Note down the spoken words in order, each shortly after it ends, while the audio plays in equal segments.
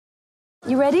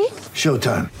You ready?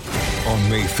 Showtime. On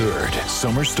May 3rd,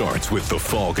 summer starts with The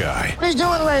Fall Guy. Let's do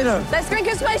it later. Let's drink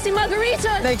a spicy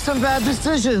margarita. Make some bad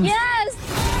decisions.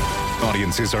 Yes.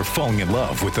 Audiences are falling in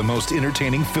love with the most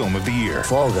entertaining film of the year.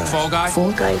 Fall Guy. Fall Guy?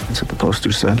 Fall Guy. That's what the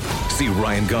poster said. See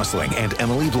Ryan Gosling and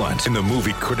Emily Blunt in the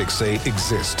movie critics say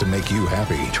exists to make you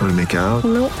happy. Trying to make it out?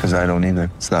 Nope. Because I don't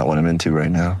either. It's not what I'm into right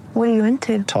now. What are you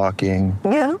into? Talking.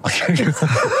 Yeah.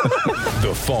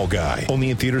 The Fall Guy.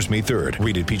 Only in theaters May 3rd.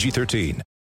 Rated PG-13.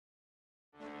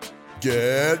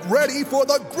 Get ready for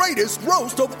the greatest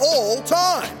roast of all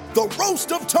time. The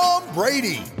Roast of Tom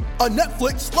Brady. A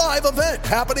Netflix live event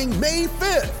happening May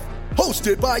 5th.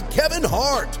 Hosted by Kevin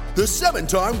Hart. The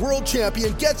 7-time world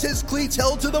champion gets his cleats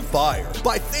held to the fire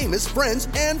by famous friends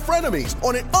and frenemies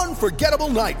on an unforgettable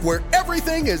night where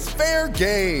everything is fair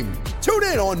game. Tune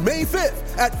in on May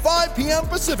 5th at 5 p.m.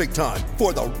 Pacific time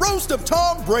for the Roast of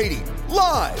Tom Brady.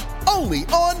 Live only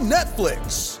on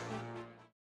Netflix.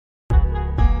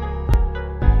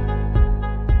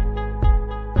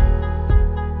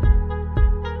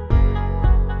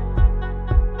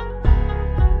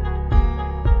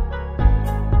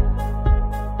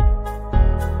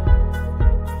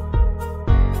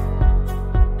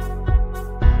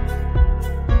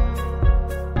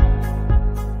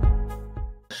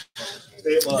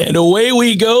 And away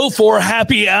we go for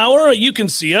happy hour. You can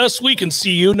see us. We can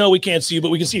see you. No, we can't see you, but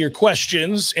we can see your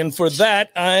questions. And for that,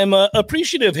 I'm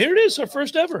appreciative. Here it is, our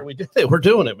first ever. We did it. We're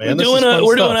doing it, man.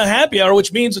 We're doing a happy hour,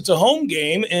 which means it's a home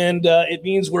game, and it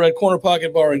means we're at Corner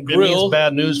Pocket Bar and Grill. It means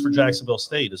bad news for Jacksonville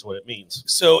State is what it means.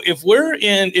 So if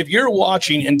you're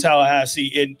watching in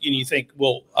Tallahassee and you think,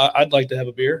 well, I'd like to have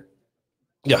a beer.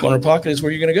 Yeah. Corner Pocket is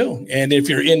where you're going to go. And if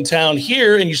you're in town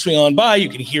here and you swing on by, you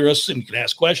can hear us and you can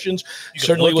ask questions.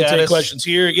 Certainly we'll take questions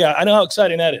here. Yeah, I know how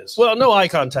exciting that is. Well, no eye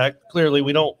contact. Clearly,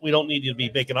 we don't need you to be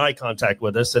making eye contact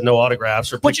with us and no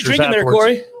autographs or what you pictures drinking afterwards.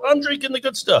 there, Corey? I'm drinking the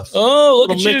good stuff. Oh,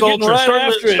 look at you Mick getting Ultra. right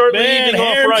after it, man.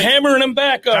 Hammering them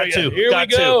back. Got to. Here we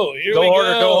go. Go hard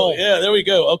or go home. Yeah, there we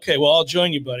go. Okay, well, I'll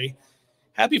join you, buddy.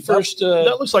 Happy first.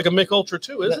 That looks like a Mick Ultra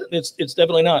too, is it? It's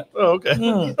definitely not. Oh,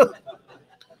 okay.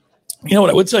 You know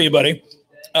what I would tell you, buddy?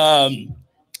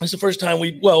 It's the first time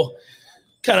we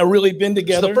kind of really been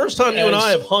together. It's the first time you and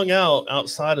I have hung out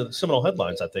outside of the Seminole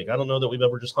Headlines, I think. I don't know that we've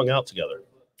ever just hung out together.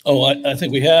 Oh, I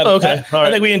think we have. Okay.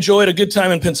 I think we enjoyed a good time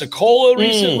in Pensacola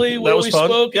recently where we fun.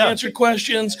 spoke, answered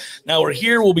questions. Now we're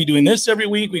here. We'll be doing this every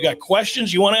week. We got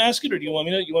questions. You want to ask it or do you want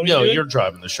me to? No, you're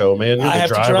driving the show, man. You're I the have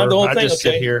driver. to drive the whole thing. I just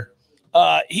sit here.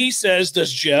 He says,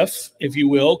 does Jeff, if you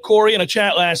will, Corey in a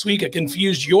chat last week, I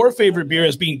confused your favorite beer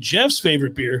as being Jeff's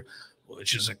favorite beer,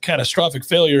 which is a catastrophic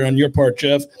failure on your part,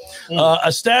 Jeff. A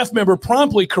staff member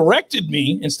promptly corrected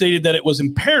me and stated that it was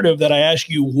imperative that I ask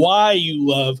you why you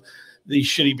love the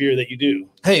shitty beer that you do.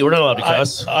 Hey, we're not allowed to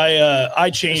cuss. I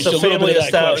changed a little bit of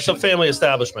that question. It's a family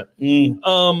establishment.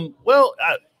 Well,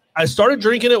 I started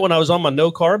drinking it when I was on my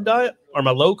low carb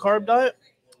diet,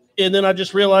 and then I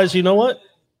just realized, you know what?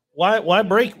 Why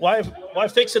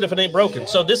fix it if it ain't broken?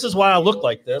 So this is why I look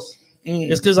like this.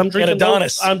 It's because I'm drinking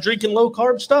low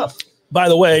carb stuff. By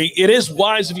the way, it is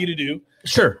wise of you to do.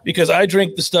 Sure. Because I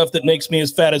drink the stuff that makes me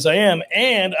as fat as I am.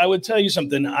 And I would tell you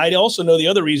something. I also know the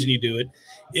other reason you do it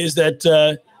is that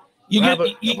you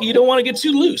don't want to get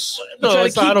too loose. I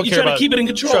don't care about keep it in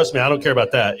control. Trust me, I don't care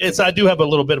about that. I do have a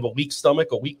little bit of a weak stomach,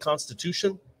 a weak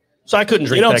constitution. So I couldn't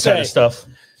drink that kind of stuff.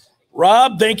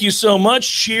 Rob, thank you so much.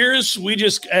 Cheers.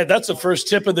 That's the first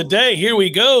tip of the day. Here we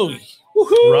go.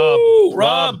 Woohoo!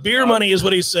 Rob, beer money is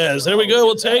what he says. There we go.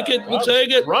 We'll take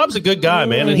it. Rob's a good guy,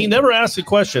 man, and he never asks a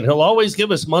question. He'll always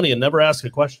give us money and never ask a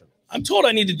question. I'm told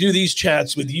I need to do these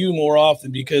chats with you more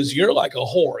often because you're like a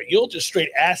whore. You'll just straight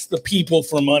ask the people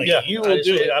for money. Yeah, you will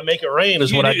do it. I make it rain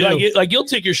is what I do. Like you'll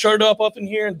take your shirt up in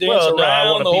here and dance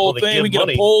around the whole thing. We get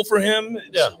a poll for him.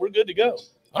 We're good to go.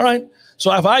 All right.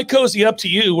 So if I cozy up to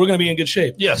you, we're going to be in good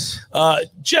shape. Yes.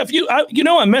 Jeff,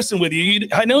 I'm messing with you.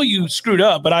 I know you screwed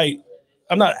up, but I'm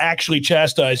not actually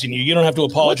chastising you. You don't have to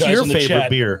apologize. What's your in the favorite chat.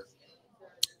 beer?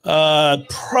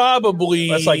 Probably.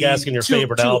 That's like asking your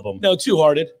favorite album. No, Two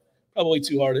Hearted. Probably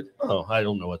Two Hearted. Oh, I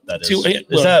don't know what that is.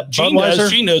 Is that Budweiser?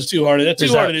 She knows Two Hearted. Two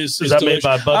Hearted is that made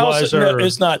by Budweiser? No,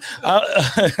 it's not.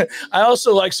 I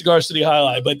also like Cigar City High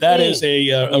Life, but that is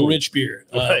a rich beer.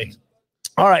 Right.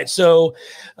 All right, so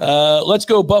let's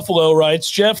go. Buffalo writes,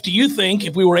 Jeff, do you think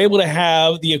if we were able to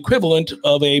have the equivalent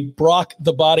of a Brock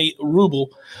the Body Ruble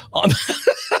on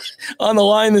the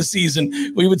line this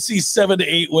season, we would see 7 to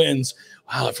 8 wins?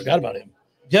 Wow, I forgot about him.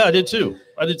 Yeah, I did too.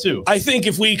 I think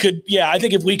if we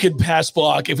could pass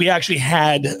block, if we actually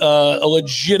had a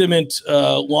legitimate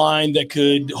line that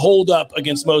could hold up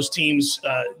against most teams,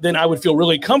 then I would feel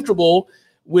really comfortable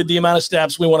with the amount of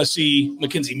steps we want to see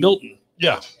Mackenzie Milton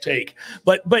take.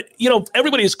 But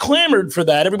everybody has clamored for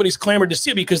that. Everybody's clamored to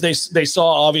see it because they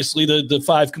saw obviously the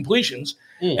 5 completions.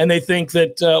 And they think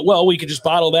that, we could just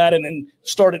bottle that and then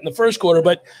start it in the first quarter.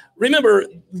 But remember,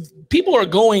 people are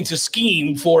going to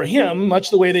scheme for him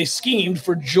much the way they schemed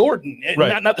for Jordan.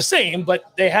 Right. Not the same, but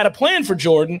they had a plan for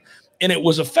Jordan, and it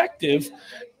was effective.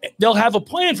 They'll have a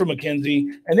plan for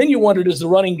Mackenzie, and then you wonder, does the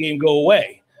running game go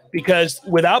away? Because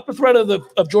without the threat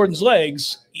of Jordan's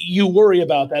legs, you worry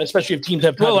about that, especially if teams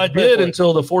have time. Well, I did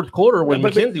until the fourth quarter when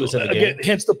Mackenzie was in the game.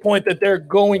 Hence the point that they're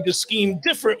going to scheme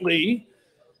differently.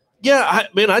 Yeah,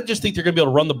 I just think they're going to be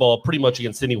able to run the ball pretty much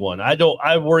against anyone.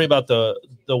 I worry about the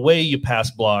way you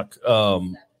pass block.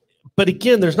 But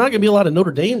again, there's not going to be a lot of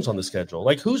Notre Dames on the schedule.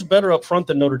 Like, who's better up front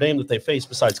than Notre Dame that they face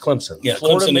besides Clemson? Yeah,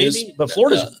 Florida Clemson maybe, is, but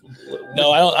Florida's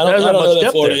no. I don't know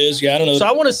that Florida is. Yeah, I don't know. So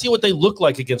I want to see what they look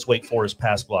like against Wake Forest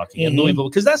pass blocking and Louisville,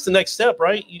 because that's the next step,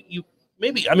 right? You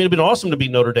maybe. I mean, it'd been awesome to beat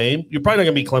Notre Dame. You're probably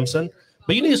not going to beat Clemson.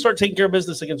 But you need to start taking care of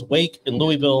business against Wake and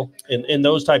Louisville and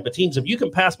those type of teams. If you can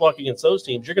pass block against those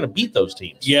teams, you're going to beat those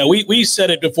teams. Yeah, we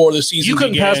said it before the season. You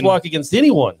couldn't pass block against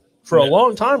anyone for a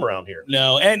long time around here.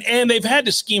 No, and they've had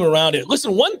to scheme around it.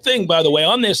 Listen, one thing, by the way,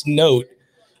 on this note.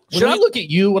 Should I look at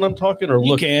you when I'm talking, or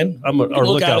look? You can. Or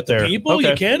look out there. People,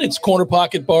 okay. You can. It's Corner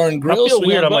Pocket Bar and Grill. I feel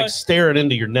weird. I'm like staring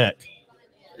into your neck.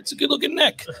 It's a good-looking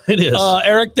neck. It is.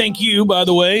 Eric, thank you, by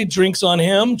the way. Drinks on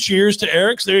him. Cheers to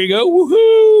Eric's. There you go.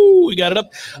 Woohoo! We got it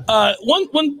up.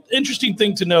 One interesting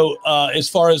thing to note as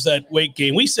far as that Wake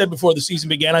game, we said before the season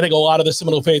began, I think a lot of the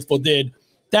Seminole faithful did,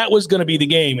 that was going to be the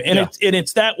game. And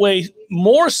it's that way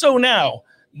more so now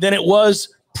than it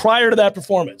was prior to that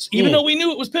performance. Even though we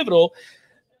knew it was pivotal,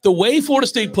 the way Florida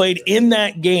State played in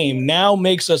that game now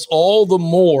makes us all the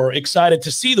more excited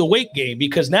to see the Wake game,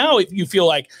 because now if you feel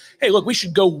like, hey, look, we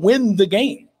should go win the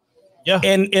game. Yeah.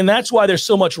 And that's why there's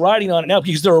so much riding on it now,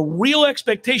 because there are real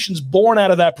expectations born out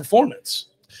of that performance.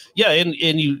 Yeah, and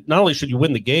you not only should you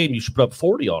win the game, you should put up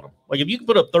 40 on them. Like if you can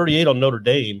put up 38 on Notre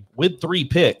Dame with 3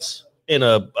 picks in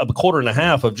a quarter and a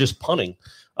half of just punting,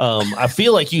 I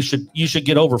feel like you should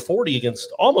get over 40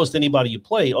 against almost anybody you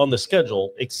play on the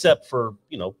schedule, except for,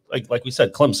 like we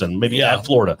said, Clemson, maybe at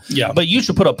Florida. Yeah. But you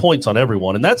should put up points on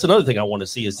everyone. And that's another thing I want to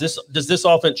see is does this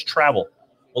offense travel?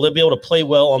 Will it be able to play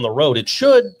well on the road? It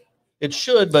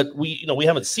should, but we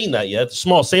haven't seen that yet. It's a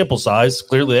small sample size.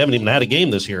 Clearly, they haven't even had a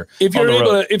game this year. If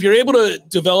you're able to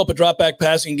develop a drop back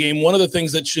passing game, one of the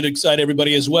things that should excite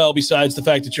everybody as well, besides the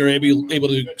fact that you're able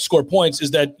to score points,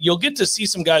 is that you'll get to see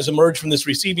some guys emerge from this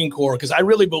receiving core. Because I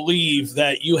really believe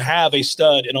that you have a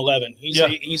stud in 11.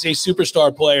 He's a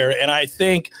superstar player, and I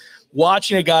think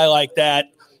watching a guy like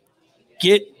that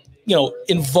get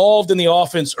involved in the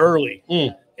offense early.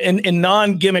 In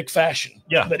non-gimmick fashion,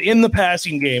 but in the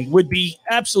passing game would be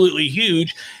absolutely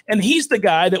huge. And he's the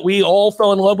guy that we all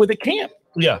fell in love with at camp.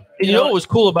 Yeah. And you know what was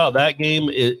cool about that game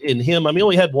in him? I mean, he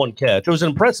only had 1 catch. It was an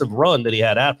impressive run that he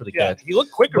had after the catch. He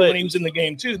looked quicker when he was in the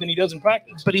game, too, than he does in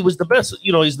practice. But he was the best.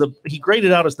 He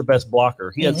graded out as the best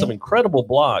blocker. He had some incredible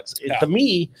blocks. To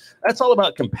me, that's all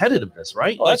about competitiveness,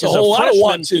 right? Well, that's a whole lot of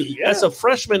want to. Yeah. As a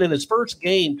freshman in his first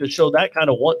game, to show that kind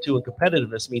of want to and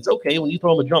competitiveness means, okay, when you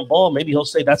throw him a jump ball, maybe he'll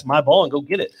say, that's my ball, and go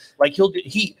get it. Like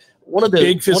one of the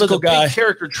big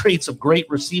character traits of great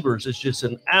receivers is just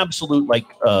an absolute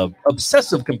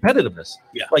obsessive competitiveness.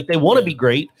 Yeah. Like they want to be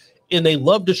great and they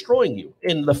love destroying you.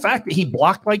 And the fact that he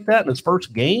blocked like that in his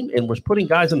first game and was putting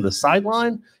guys in the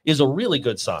sideline is a really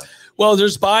good sign. Well,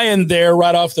 there's buy-in there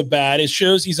right off the bat. It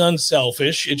shows he's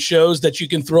unselfish. It shows that you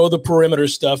can throw the perimeter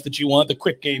stuff that you want, the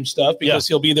quick game stuff, because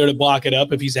he'll be there to block it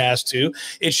up if he's asked to.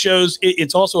 It shows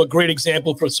it's also a great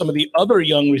example for some of the other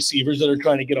young receivers that are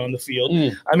trying to get on the field.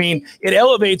 I mean, it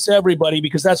elevates everybody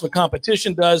because that's what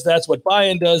competition does. That's what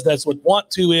buy-in does. That's what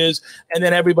want to is. And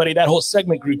then everybody, that whole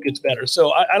segment group gets better.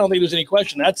 So I don't think there's any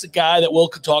question. That's a guy that we'll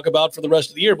talk about for the rest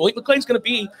of the year. Malik McClain's going to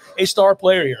be a star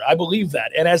player here. I believe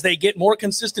that. And as they get more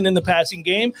consistent in the passing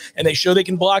game and they show they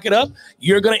can block it up,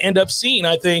 you're going to end up seeing,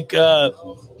 I think,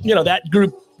 that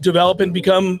group develop and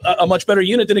become a much better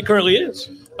unit than it currently is.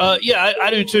 I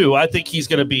do too. I think he's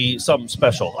going to be something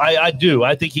special. I do.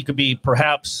 I think he could be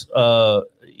perhaps,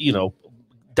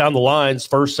 down the lines,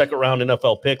 first, second round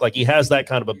NFL pick. Like he has that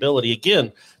kind of ability.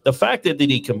 Again, the fact that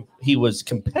he was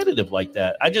competitive like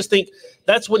that, I just think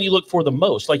that's when you look for the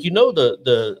most. Like,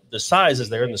 the size is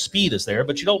there and the speed is there,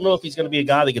 but you don't know if he's going to be a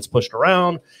guy that gets pushed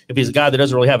around, if he's a guy that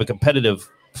doesn't really have a competitive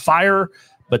fire.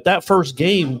 But that first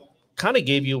game kind of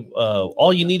gave you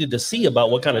all you needed to see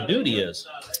about what kind of dude he is.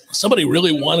 Somebody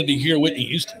really wanted to hear Whitney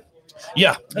Houston.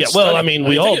 Yeah. That's Well, stunning. I mean,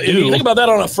 we all If you do. think about that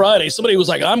on a Friday. Somebody was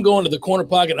like, I'm going to the corner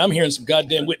pocket and I'm hearing some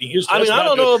goddamn Whitney Houston. I mean, That's I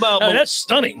not don't know good. about that's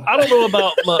stunning. I don't know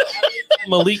about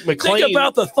Malik McClain. Think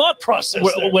about the thought process.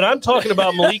 there. When I'm talking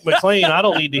about Malik McClain, I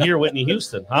don't need to hear Whitney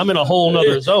Houston. I'm in a whole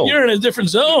nother zone. You're in a different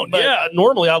zone. But yeah.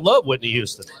 normally I love Whitney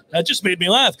Houston. That just made me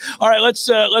laugh. All right,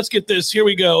 let's get this. Here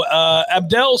we go.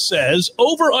 Abdel says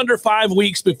over under 5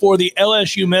 weeks before the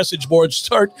LSU message boards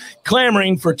start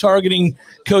clamoring for targeting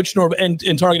Coach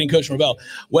and targeting Coach Norvell.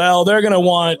 Well, they're going to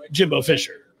want Jimbo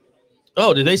Fisher.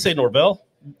 Oh, did they say Norvell?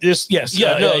 Yes.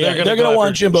 Yeah, no, They're going to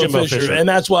want Jimbo Fisher, and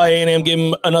that's why A&M gave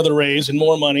him another raise and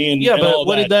more money. And yeah, and but all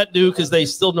what did that do? Because they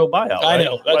still no buyout. I right?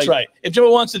 know that's right. If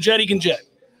Jimbo wants to jet, he can jet.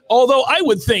 Although I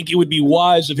would think it would be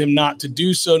wise of him not to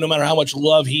do so, no matter how much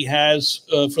love he has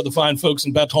for the fine folks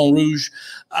in Baton Rouge.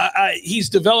 He's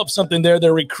developed something there.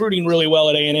 They're recruiting really well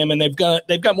at A&M, and they've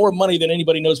got more money than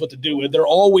anybody knows what to do with. They're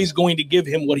always going to give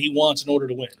him what he wants in order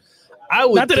to win. I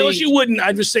would Not that think, LSU wouldn't.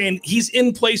 I'm just saying he's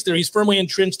in place there. He's firmly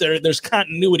entrenched there. There's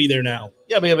continuity there now.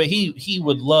 Yeah, man, but he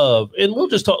would love, and we'll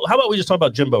just talk. How about we just talk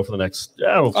about Jimbo for the next?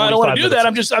 I don't want to do that.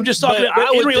 I'm just talking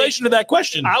in relation to that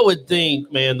question. I would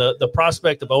think, man, the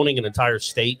prospect of owning an entire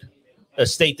state, a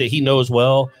state that he knows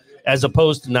well, as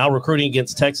opposed to now recruiting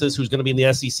against Texas, who's going to be in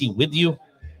the SEC with you.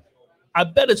 I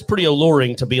bet it's pretty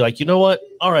alluring to be like, you know what?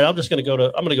 All right, I'm going to go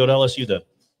to LSU then.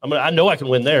 I know I can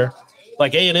win there.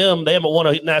 Like A&M, they haven't won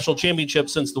a national championship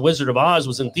since The Wizard of Oz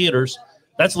was in theaters.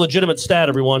 That's a legitimate stat,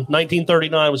 everyone.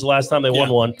 1939 was the last time they won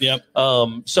one. Yep.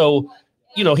 So,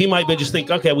 he might be just think,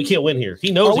 okay, we can't win here.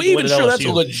 He knows. Are we even sure that's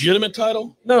a legitimate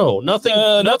title? No,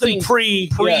 nothing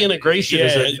pre-integration Yeah.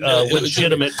 is a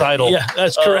legitimate title. Yeah,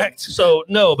 that's correct. So,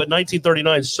 no, but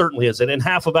 1939 certainly isn't, and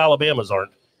half of Alabama's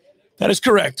aren't. That is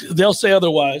correct. They'll say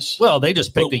otherwise. Well, they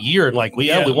just picked a year and we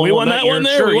won that one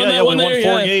there. Sure, we won that one there. We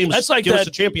won 4 games. That's like Give that us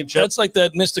a championship. That's like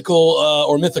that mystical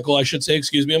or mythical, I should say.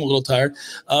 Excuse me, I'm a little tired.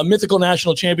 Mythical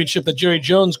national championship that Jerry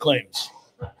Jones claims.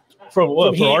 From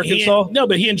what? From Arkansas? No,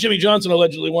 but he and Jimmy Johnson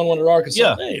allegedly won one at Arkansas.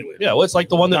 Yeah, anyway, well, it's like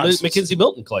the one that nonsense. Mackenzie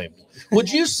Milton claimed.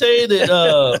 Would you say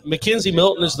that Mackenzie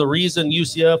Milton is the reason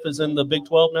UCF is in the Big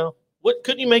 12 now?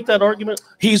 Couldn't you make that argument?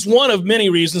 He's one of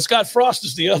many reasons. Scott Frost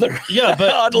is the other. Yeah,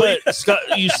 but Scott,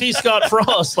 you see Scott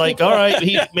Frost, all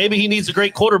right, maybe he needs a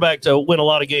great quarterback to win a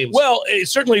lot of games. Well,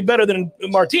 it's certainly better than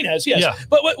Martinez, yes. Yeah.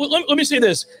 But let me say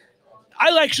this.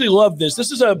 I actually love this.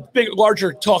 This is a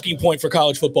larger talking point for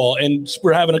college football, and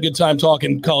we're having a good time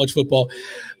talking college football.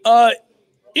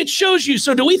 It shows you.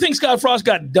 So do we think Scott Frost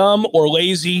got dumb or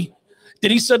lazy? Did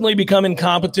he suddenly become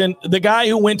incompetent? The guy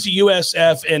who went to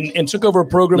USF and took over a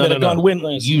program that had gone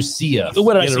winless. UCF.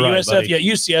 What did I say? USF? Buddy. Yeah,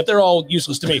 UCF. They're all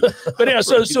useless to me. But yeah,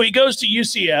 so he goes to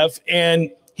UCF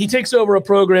and he takes over a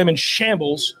program in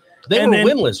shambles. They were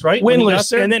winless, right?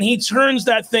 Winless, and then he turns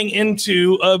that thing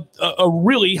into a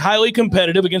really highly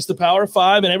competitive against the Power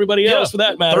Five and everybody else, for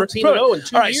that matter. 13-0 in 2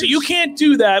 years. All right, so you can't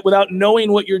do that without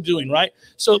knowing what you're doing, right?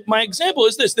 So my example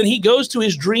is this: then he goes to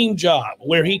his dream job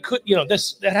where he could,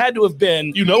 that had to have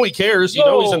been. He cares.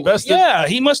 He's invested. Yeah,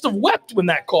 he must have wept when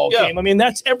that call came. I mean,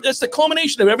 that's the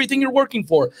culmination of everything you're working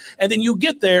for, and then you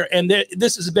get there, and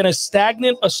this has been as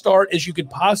stagnant a start as you could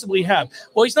possibly have.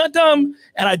 Well, he's not dumb,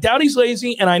 and I doubt he's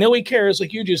lazy, and I know he cares,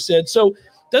 like you just said. So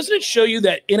doesn't it show you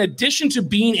that in addition to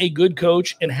being a good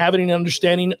coach and having an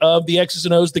understanding of the X's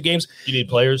and O's, the games, you need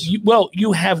players?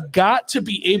 You have got to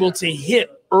be able to hit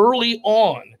early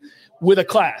on with a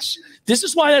class. This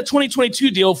is why that 2022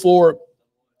 deal for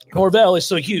Norvell is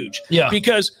so huge. Yeah.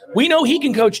 Because we know he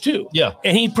can coach too. Yeah.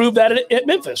 And he proved that at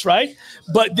Memphis, right?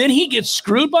 But then he gets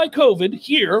screwed by COVID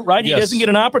here, right? He doesn't get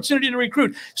an opportunity to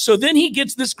recruit. So then he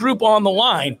gets this group on the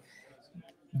line.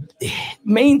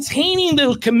 Maintaining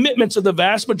the commitments of the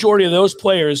vast majority of those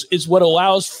players is what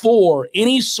allows for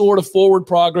any sort of forward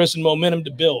progress and momentum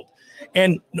to build.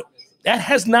 And that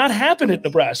has not happened at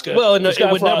Nebraska. Well, and it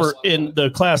would never, in the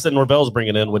class that Norvell's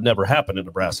bringing in, would never happen in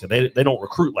Nebraska. They don't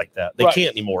recruit like that. They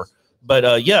can't anymore. But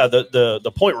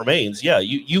the point remains. Yeah,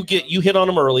 you hit on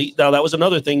them early. Now that was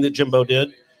another thing that Jimbo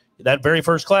did. That very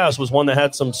first class was one that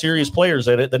had some serious players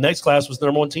in it. The next class was the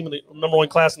number one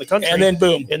class in the country. And then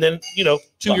boom. And then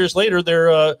 2 years later,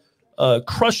 they're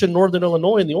crushing Northern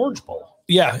Illinois in the Orange Bowl.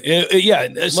 Yeah.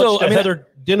 So Heather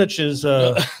Dinich's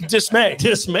dismay.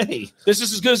 This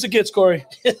is as good as it gets, Corey.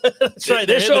 That's right.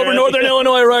 This over Northern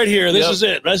Illinois right here. This is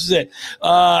it.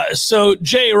 So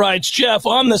Jay writes, Jeff,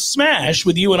 on the Smash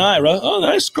with you and Ira. Oh,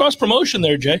 nice cross promotion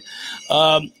there, Jay.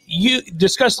 You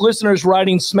discussed listeners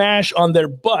riding Smash on their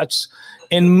butts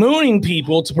and mooning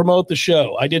people to promote the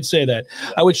show. I did say that.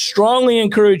 I would strongly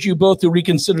encourage you both to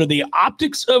reconsider the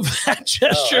optics of that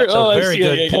gesture. That's a very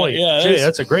good point. Jay,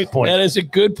 that's a great point. That is a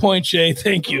good point, Jay.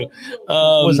 Thank you.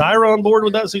 Was Ira on board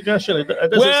with that suggestion? It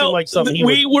doesn't seem like something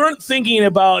we weren't thinking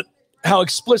about how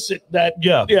explicit that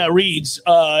reads.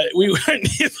 We weren't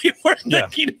thinking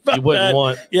about you wouldn't that.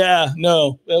 Want. Yeah,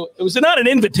 no. It was not an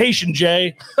invitation,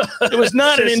 Jay. It was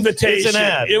not an invitation. It's an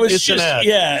ad. It was it's just, an ad.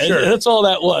 yeah, Sure. that's all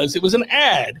that was. It was an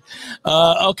ad.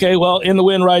 Okay, well, In the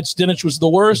Wind writes, Dinich was the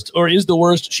worst or is the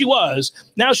worst. She was.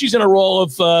 Now she's in a role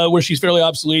of where she's fairly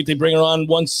obsolete. They bring her on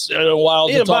once in a while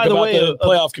to talk about the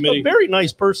playoff committee. A very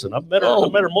nice person. I've met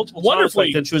her multiple times.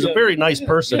 And she was a very nice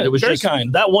person. Yeah, it was very just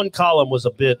kind. That one column was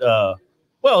a bit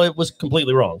well, it was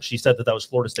completely wrong. She said that was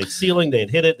Florida State's ceiling. They had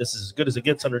hit it. This is as good as it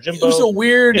gets under Jimbo. It was a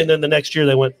weird. And then the next year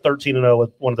they went 13-0 with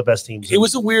one of the best teams. It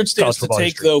was a weird stance to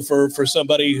take, though, for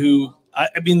somebody who I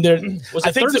mean, there was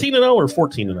it 13-0 or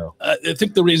 14-0. I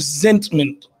think the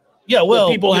resentment. Yeah, well,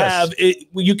 that people have.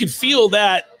 You could feel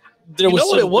that. There was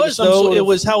what it was, though? It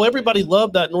was how everybody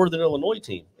loved that Northern Illinois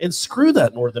team. And screw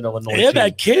that Northern Illinois team.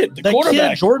 That kid, the quarterback.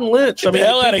 Kid, Jordan Lynch. I mean,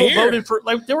 people voted for,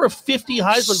 there were 50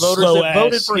 Heisman voters that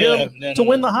voted for him to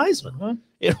win the Heisman. Huh?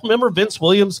 And remember Vince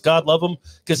Williams, God love him,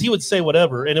 because he would say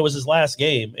whatever, and it was his last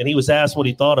game, and he was asked what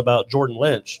he thought about Jordan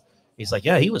Lynch. He's like,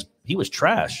 yeah, he was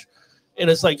trash. And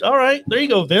it's like, all right, there you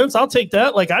go, Vince. I'll take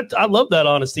that. Like, I love that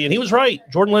honesty. And he was right.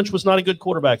 Jordan Lynch was not a good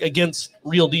quarterback against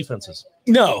real defenses.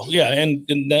 No, yeah, and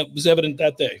that was evident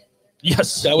that day.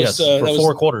 Yes, that was for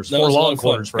four quarters, four long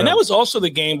quarters for him. And that was also the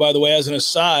game, by the way, as an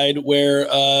aside, where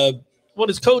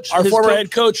his coach, our former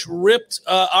head coach, ripped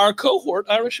our cohort,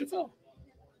 Ira Chevelle.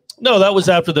 No, that was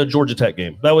after the Georgia Tech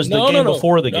game. That was the game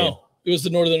before the game. It was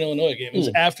the Northern Illinois game. It was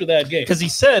after that game. Because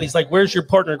he's like, "Where's your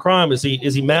partner in crime? Is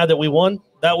he mad that we won?"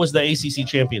 That was the ACC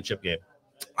championship game.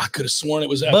 I could have sworn it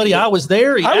was after. Buddy, I was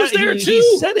there. I was there too.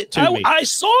 He said it to me. I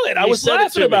saw it. I was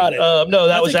laughing about it. No,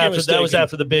 that was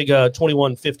after the big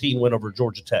 21-15 win over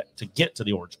Georgia Tech to get to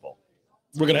the Orange Bowl.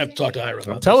 We're gonna have to talk to Ira.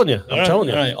 I'm telling you. All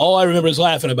right. All I remember is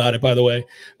laughing about it, by the way,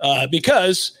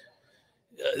 because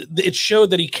it showed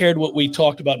that he cared what we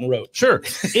talked about and wrote. Sure.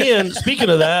 And speaking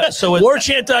of that, so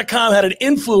WarChant.com had an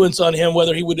influence on him,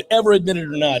 whether he would ever admit it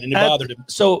or not, and it bothered him.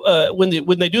 So when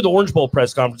they do the Orange Bowl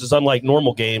press conferences, unlike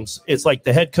normal games, it's like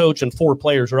the head coach and 4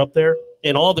 players are up there,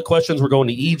 and all the questions were going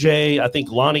to EJ. I think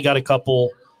Lonnie got a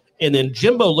couple, and then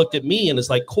Jimbo looked at me and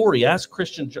is like, "Corey, ask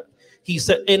Christian." He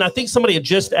said, and I think somebody had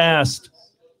just asked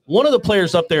one of the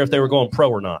players up there if they were going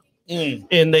pro or not.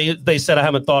 And they said, I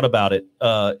haven't thought about it.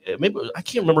 Maybe I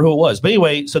can't remember who it was. But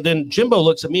anyway, so then Jimbo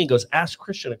looks at me and goes, ask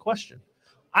Christian a question.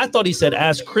 I thought he said,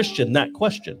 ask Christian that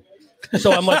question.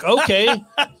 So I'm like, okay,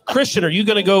 Christian, are you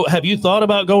going to go? Have you thought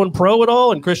about going pro at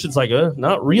all? And Christian's like,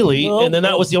 not really. No, and then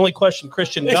that was the only question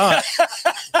Christian got.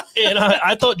 And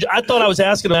I thought I was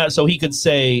asking that so he could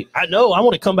say, I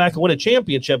want to come back and win a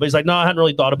championship. But he's like, no, I hadn't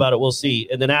really thought about it. We'll see.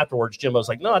 And then afterwards, Jimbo's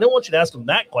like, no, I didn't want you to ask him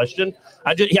that question.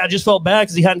 I just felt bad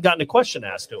because he hadn't gotten a question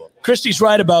asked to him. Christy's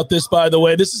right about this, by the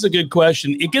way. This is a good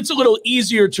question. It gets a little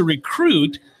easier to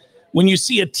recruit when you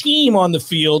see a team on the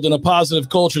field and a positive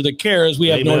culture that cares. We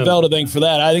have Norvell to thank for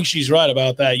that. I think she's right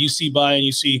about that. You see and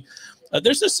you see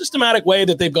there's a systematic way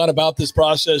that they've gone about this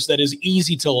process that is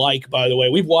easy to like, by the way.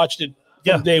 We've watched it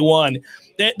from day one.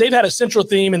 They've had a central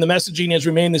theme, and the messaging has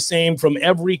remained the same from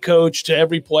every coach to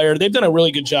every player. They've done a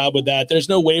really good job with that. There's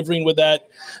no wavering with that.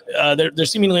 They're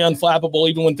seemingly unflappable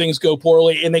even when things go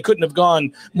poorly, and they couldn't have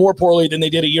gone more poorly than they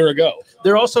did a year ago.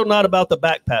 They're also not about the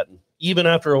back pattern, even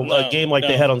after a game like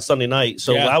they had on Sunday night.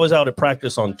 So I was out at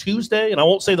practice on Tuesday, and I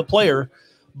won't say the player,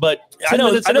 but I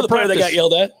know the player that got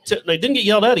yelled at. They didn't get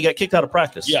yelled at. He got kicked out of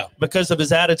practice. Yeah, because of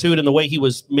his attitude and the way he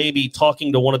was maybe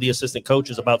talking to one of the assistant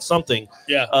coaches about something.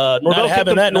 Yeah, Norvell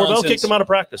kicked him out of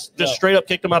practice. Just straight up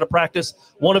kicked him out of practice.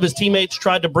 One of his teammates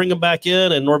tried to bring him back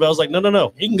in, and Norvell's like,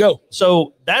 no, he can go.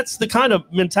 So that's the kind of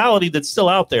mentality that's still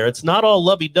out there. It's not all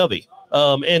lovey-dovey.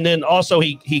 And then also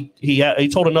he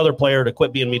told another player to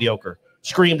quit being mediocre.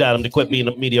 Screamed at him to quit being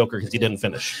mediocre because he didn't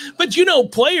finish. But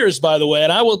players, by the way,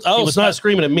 and he was not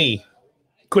screaming at me.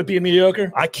 Quit being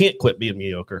mediocre? I can't quit being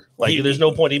mediocre. There's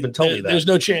no point even telling me that. There's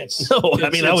no chance. No,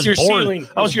 I was born.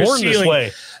 I was born this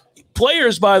way.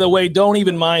 Players, by the way, don't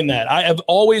even mind that. I have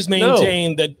always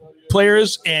maintained that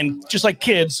players, and just like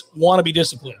kids, want to be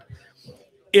disciplined.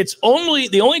 It's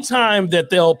the only time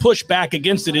that they'll push back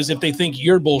against it is if they think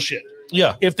you're bullshit.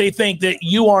 Yeah. If they think that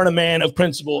you aren't a man of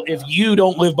principle, if you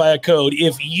don't live by a code,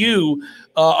 if you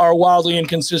are wildly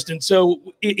inconsistent. So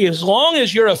as long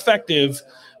as you're effective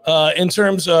in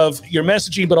terms of your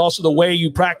messaging, but also the way you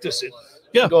practice it,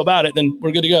 go about it, then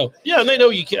we're good to go. Yeah, and they know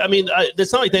you can. I mean,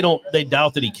 it's not like they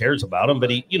doubt that he cares about them, but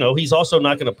he's also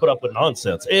not going to put up with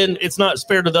nonsense. And it's not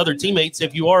fair to the other teammates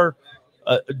if you are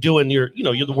doing you're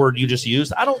the word you just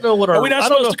used. I don't know what are we not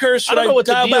supposed to curse? I don't know what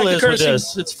the deal is with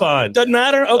this. It's fine. Doesn't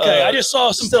matter. Okay, I just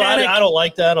saw some panic. I don't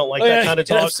like that. I don't like that kind of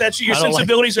talk. It upsets you. Your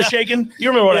sensibilities are shaking. You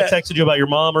remember when I texted you about your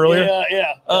mom earlier?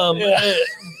 Yeah.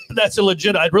 That's a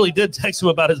legit. I really did text him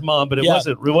about his mom, but it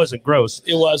wasn't gross.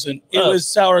 It wasn't. It was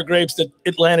sour grapes that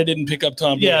Atlanta didn't pick up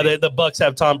Tom Brady. Yeah, the Bucs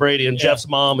have Tom Brady, and Jeff's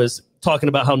mom is talking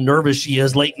about how nervous she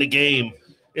is late in the game.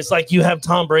 It's like you have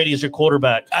Tom Brady as your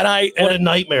quarterback. What a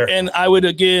nightmare. And I would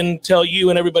again tell you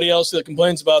and everybody else that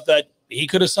complains about that, he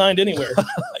could have signed anywhere.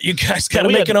 You guys got to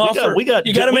make an offer. You got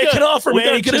to make an offer,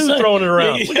 man. We got two throwing it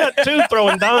around. We got two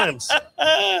throwing dimes.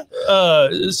 I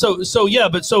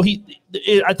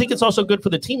think it's also good for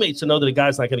the teammates to know that a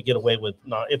guy's not going to get away with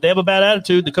if they have a bad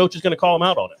attitude, the coach is going to call him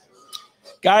out on it.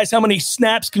 Guys, how many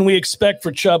snaps can we expect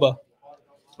for Chuba?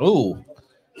 Ooh.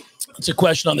 It's a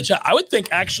question on the chat. I would think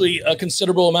actually a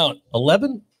considerable amount.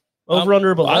 11? Over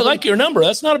under 11? I like your number.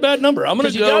 That's not a bad number. I'm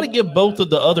going to go. You got to give both of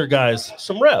the other guys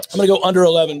some reps. I'm going to go under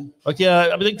 11.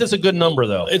 Okay, I think that's a good number,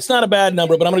 though. It's not a bad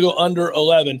number, but I'm going to go under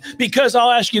 11 because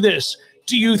I'll ask you this.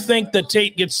 Do you think that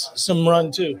Tate gets some run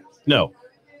too? No.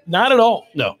 Not at all?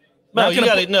 No. No,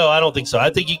 I don't think so. I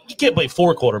think you can't play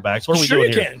four quarterbacks. What are we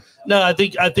doing here? Can. No, I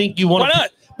think you want to. Why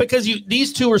not? Because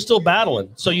these two are still battling.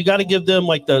 So you got to give them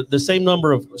like the same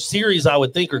number of series, I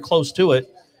would think, or close to it,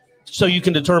 so you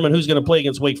can determine who's going to play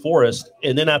against Wake Forest.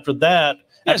 And then after that,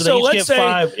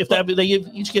 they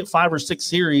each get 5 or 6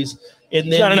 series,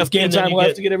 and then not enough game time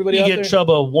left to get everybody out there. You get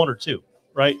Chuba 1 or 2,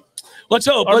 right? Let's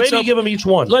hope. Or maybe give them each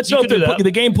one. Let's hope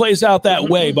the game plays out that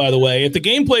way, by the way. If the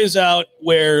game plays out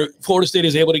where Florida State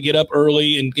is able to get up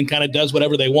early and kind of does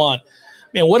whatever they want,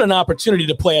 man, what an opportunity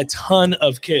to play a ton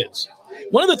of kids.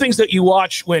 One of the things that you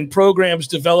watch when programs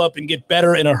develop and get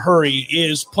better in a hurry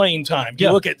is playing time. You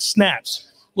look at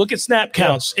snaps. Look at snap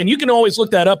counts. And you can always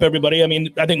look that up, everybody. I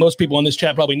mean, I think most people on this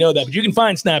chat probably know that. But you can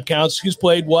find snap counts, who's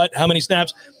played what, how many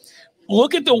snaps.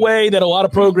 Look at the way that a lot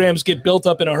of programs get built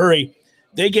up in a hurry.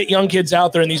 They get young kids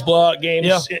out there in these blowout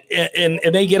games, and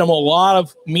they get them a lot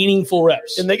of meaningful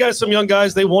reps. And they got some young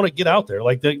guys they want to get out there.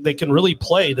 Like they can really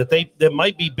play, that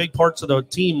might be big parts of the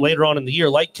team later on in the year,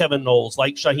 like Kevin Knowles,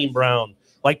 like Shaheem Brown,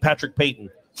 like Patrick Payton,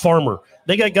 Farmer.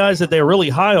 They got guys that they're really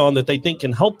high on that they think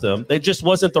can help them. They just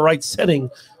wasn't the right setting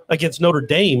against Notre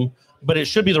Dame, but it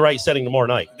should be the right setting tomorrow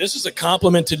night. This is a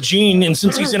compliment to Gene, and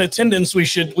since he's in attendance, we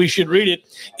should read it.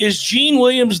 Is Gene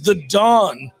Williams the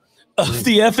dawn of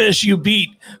the FSU beat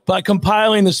by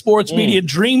compiling the sports media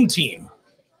dream team?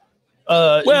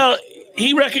 Well,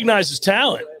 he recognizes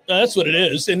talent. That's what it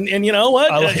is. And you know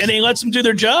what? And he lets them do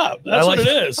their job. That's what it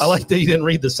is. I like that you didn't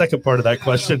read the second part of that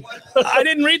question. I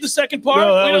didn't read the second part.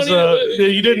 No, that was,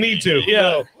 you didn't need to.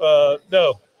 Yeah.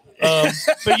 No.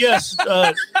 But yes,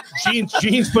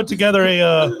 Gene's put together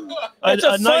a nice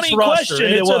funny roster.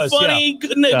 Question. It's a funny,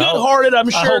 good-hearted, I'm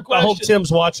sure. I hope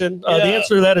Tim's watching. The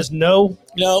answer to that is no.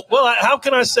 No. Well, how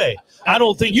can I say? I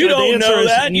don't think you don't know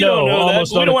that. You don't know that.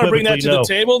 We don't want to bring that to the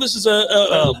table. This is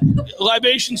a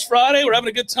Libations Friday. We're having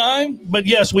a good time. But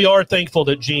yes, we are thankful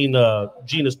that Gene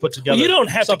has put together. Well, you don't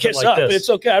have to kiss up. This. It's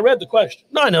okay. I read the question.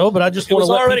 No, I know, but I just want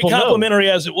to let people know. It was already complimentary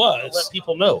as it was. Let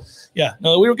people know. Yeah.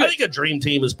 No, we were good. I think a dream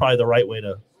team is probably the right way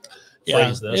to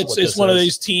phrase this. It's one of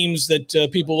these teams that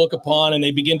people look upon and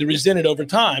they begin to resent it over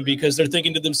time because they're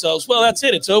thinking to themselves, well, that's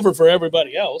it. It's over for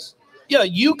everybody else. Yeah,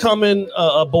 you coming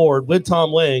aboard with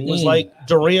Tom Lang was like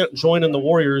Durant joining the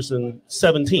Warriors in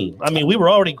 2017. I mean, we were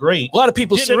already great. A lot of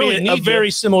people sent me a very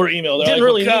similar email. They're didn't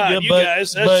really need you, but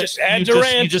guys, just add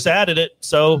Durant. You just added it,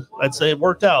 so I'd say it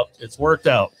worked out. It's worked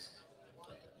out.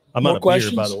 I'm out of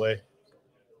beer, by the way.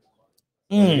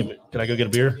 Can I go get a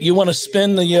beer? You want to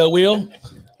spin the wheel?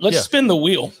 Let's spin the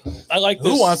wheel. I like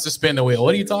this. Who wants to spin the wheel?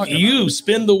 What are you talking about? You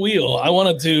spin the wheel. I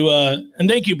wanted to, and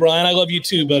thank you, Brian. I love you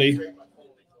too, buddy.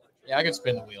 Yeah, I can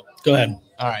spin the wheel. Go ahead.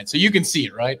 All right, so you can see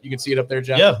it, right? You can see it up there,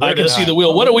 Jeff? Yeah, I can see the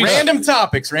wheel. What are we? Random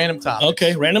topics.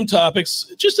 Okay, random topics.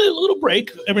 Just a little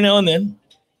break every now and then.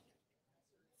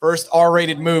 First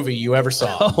R-rated movie you ever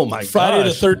saw? Oh, my God. Friday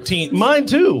the 13th. Mine,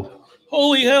 too.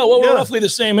 Holy hell. Well, we're roughly the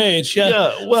same age. Yeah.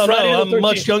 Well, no, I'm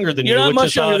much younger than you. You're not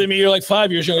much younger than me. You're like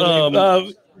 5 years younger than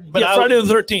me. But Friday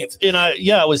the 13th. And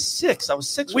I was 6. I was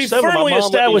 6 or 7. We firmly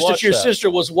established that your sister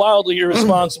was wildly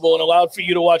irresponsible and allowed for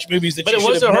you to watch movies that you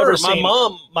should have never seen.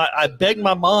 I begged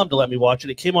my mom to let me watch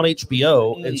it. It came on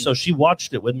HBO, and so she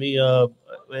watched it with me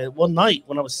one night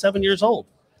when I was 7 years old.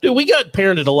 Dude, we got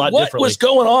parented a lot What differently. was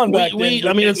going on back then?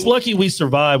 I mean, it's lucky we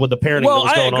survived with the parenting Well, that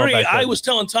was I going agree. on back then. I was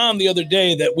telling Tom the other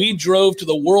day that we drove to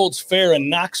the World's Fair in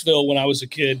Knoxville when I was a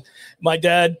kid. My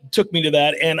dad took me to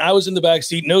that, and I was in the back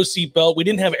seat, no seatbelt. We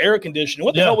didn't have air conditioning.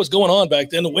 What the hell was going on back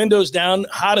then? The windows down,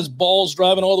 hot as balls,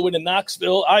 driving all the way to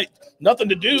Knoxville. Nothing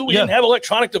to do. We didn't have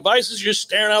electronic devices. You're just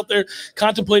staring out there,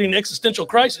 contemplating an existential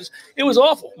crisis. It was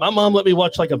awful. My mom let me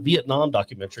watch like a Vietnam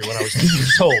documentary when I was 2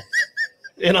 years old.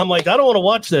 And I'm like, I don't want to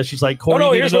watch this. She's like, Corey,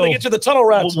 no, here's when they get to the tunnel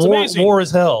routes. It's amazing. War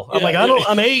as hell. I'm like,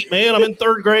 I'm 8, man. I'm in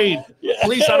 3rd grade.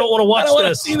 Please, I don't want to watch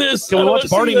this. See this. Can we watch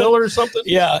Barney Miller or something?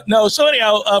 Yeah. No. So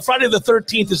anyhow, Friday the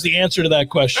 13th is the answer to that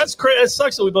question. That's crazy. It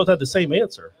sucks that we both had the same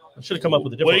answer. I should have come up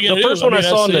with a different one. The first one I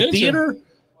saw in the answer. theater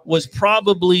was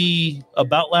probably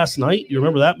About Last Night. You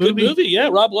remember that movie? Good movie, yeah.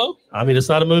 Rob Lowe. I mean, it's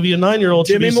not a movie a 9-year-old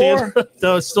should Demi be Moore. seeing.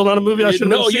 No, it's still not a movie I should have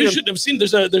No, seen. you shouldn't have seen.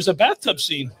 There's a bathtub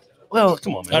scene. Well,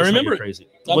 come on, man. I remember it. Crazy.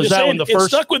 I'm Was just that saying, one the it first?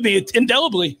 stuck with me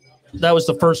indelibly. That was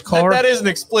the first car. That is an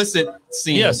explicit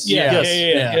scene. Yes. Yeah.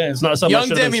 It's not something I Young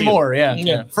should have Demi seen. Moore. Yeah.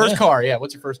 Yeah. First car. Yeah.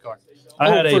 What's your first car? I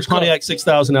had a first car. Pontiac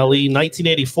 6000 LE,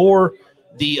 1984.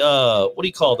 The what do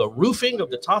you call the roofing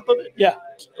of the top of it? Yeah.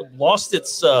 Lost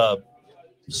its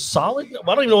solid. I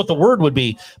don't even know what the word would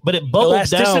be, but it bubbled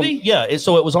Elasticity? down. Yeah,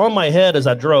 so it was on my head as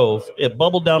I drove. It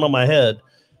bubbled down on my head.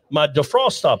 My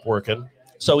defrost stopped working.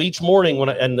 So each morning when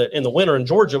in the winter in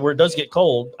Georgia where it does get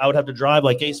cold, I would have to drive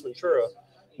like Ace Ventura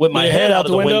with my head out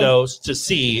of the windows to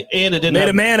see, and it didn't Made have,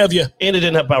 a man of you. and it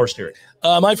didn't have power steering.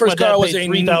 My first My dad car was paid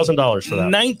a $3,000 for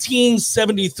that.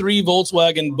 1973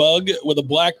 Volkswagen Bug with a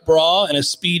black bra and a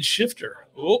speed shifter.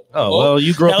 Well,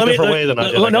 you grew up a different way than I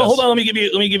did. I No, guess. hold on. Let me give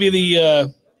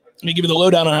you the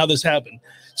lowdown on how this happened.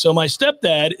 So my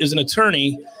stepdad is an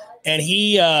attorney, and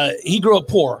he grew up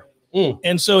poor.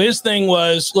 And so his thing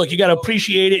was, look, you got to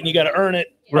appreciate it and you got to earn it.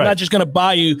 I'm not just going to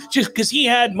buy you just because he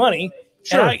had money.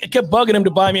 Sure. And I kept bugging him to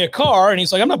buy me a car. And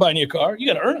he's like, I'm not buying you a car. You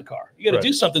got to earn a car. You got to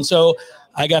do something. So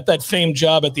I got that famed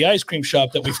job at the ice cream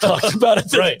shop that we've talked about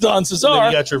at Don Cesar. And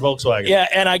then you got your Volkswagen. Yeah,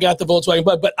 and I got the Volkswagen,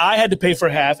 but I had to pay for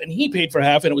half, and he paid for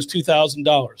half, and it was $2,000.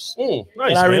 Nice,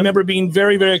 and I remember being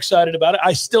very, very excited about it.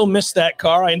 I still miss that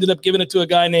car. I ended up giving it to a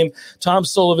guy named Tom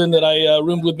Sullivan that I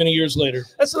roomed with many years later.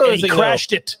 That's another And thing. He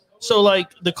crashed it. So, like,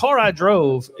 the car I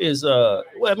drove is, it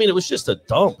was just a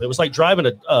dump. It was like driving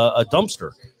a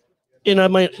dumpster. And I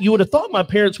mean, you would have thought my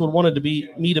parents would wanted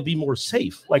me to be more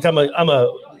safe. Like, I'm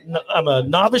a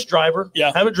novice driver.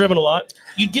 Yeah. Haven't driven a lot.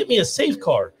 You'd get me a safe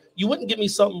car. You wouldn't give me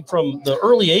something from the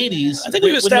early 80s. I think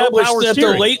we've established that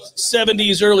the late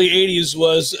 70s, early 80s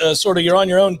was sort of you're on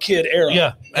your own kid era.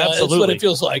 Yeah, absolutely. That's what it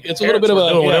feels like. It's a Parents little bit were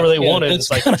of doing whatever they wanted. It's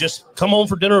It's like, just come home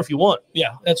for dinner if you want.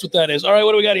 Yeah, that's what that is. All right,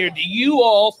 what do we got here? Do you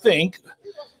all think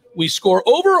we score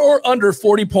over or under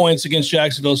 40 points against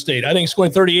Jacksonville State? I think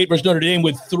scoring 38 versus Notre Dame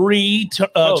with 3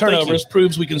 turnovers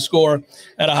proves we can score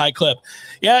at a high clip.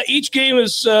 Yeah, each game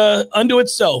is unto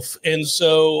itself, and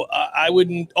so I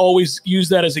wouldn't always use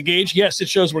that as a gauge. Yes, it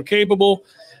shows we're capable.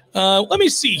 Let me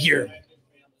see here.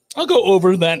 I'll go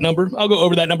over that number.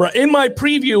 In my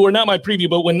preview, or not my preview,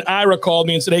 but when Ira called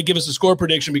me and said, hey, give us a score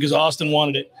prediction because Austin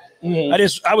wanted it.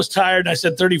 I was tired and I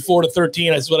said 34-13.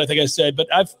 That's what I think I said, but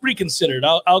I've reconsidered.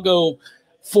 I'll go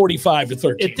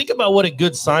 45-13. And think about what a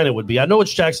good sign it would be. I know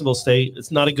it's Jacksonville State.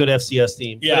 It's not a good FCS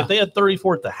team. Yeah. But if they had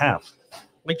 34 at the half,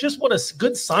 like just what a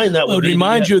good sign that Well, would it be.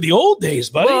 remind you of the old days,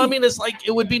 buddy. Well, I mean, it's like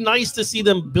it would be nice to see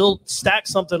them stack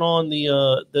something on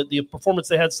the performance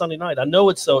they had Sunday night. I know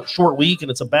it's a short week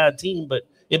and it's a bad team, but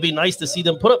it'd be nice to see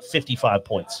them put up 55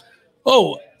 points.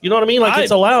 Oh, you know what I mean? Like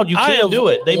it's allowed. You can't do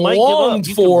it. They might longed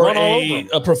give up. for run all over them.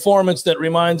 a performance that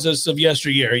reminds us of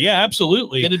yesteryear. Yeah,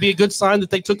 absolutely. It'd be a good sign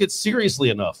that they took it seriously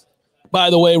enough.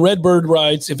 By the way, Redbird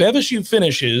writes, if FSU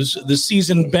finishes the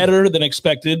season better than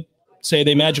expected, say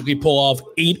they magically pull off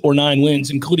 8 or 9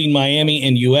 wins, including Miami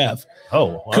and UF.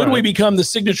 Could we become the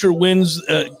signature wins?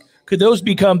 Could those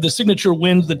become the signature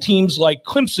wins the teams like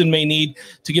Clemson may need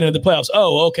to get into the playoffs?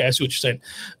 Oh, okay. I see what you're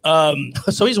saying.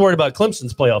 So he's worried about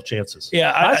Clemson's playoff chances.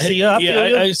 Yeah, I see.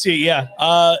 I see. Yeah.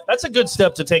 That's a good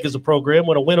step to take as a program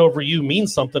when a win over you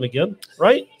means something again,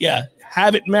 right? Yeah.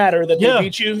 Have it matter that they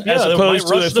beat you as opposed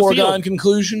to a foregone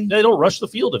conclusion. They don't rush the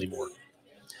field anymore.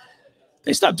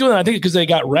 They stopped doing that, I think, because they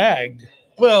got ragged.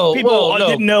 Well, people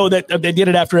didn't know that they did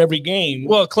it after every game.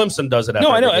 Well, Clemson does it after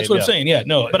I know. every That's game, what I'm saying. Yeah,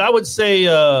 no. But I would say,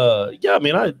 I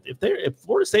mean, if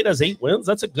Florida State has 8 wins,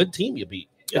 that's a good team you beat.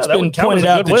 Yeah, it's that been would count pointed as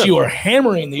a out good that win. you are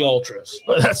hammering the Ultras.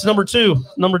 That's number two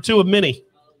of many.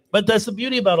 But that's the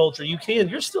beauty about Ultra.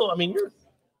 You're still, I mean, you're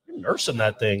nursing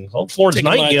that thing. Old Florence Taking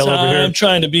my Nightingale over here. I'm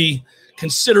trying to be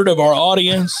considerate of our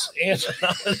audience. Yeah,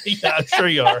 I'm sure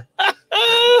you are.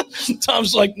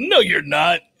 Tom's like, no, you're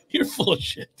not. You're full of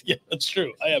shit. Yeah, that's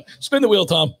true. I am. Spin the wheel,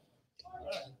 Tom.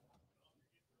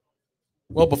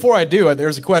 Well, before I do,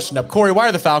 there's a question up. Corey, why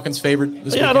are the Falcons favored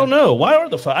this weekend? I don't know. Why are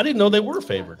I didn't know they were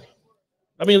favored.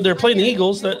 I mean, they're playing the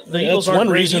Eagles. The Eagles aren't one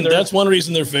great reason. either. That's one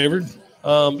reason they're favored.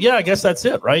 Yeah, I guess that's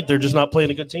it, right? They're just not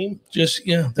playing a good team.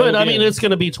 But I mean, it's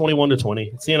going to be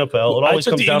 21-20. It's the NFL. It always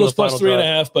comes down to the plus final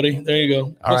 3.5, buddy. There you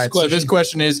go. All right. So this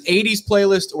question is 80s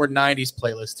playlist or 90s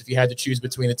playlist? If you had to choose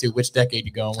between the two, which decade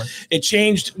you going with? It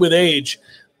changed with age.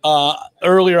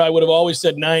 Earlier, I would have always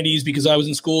said 90s because I was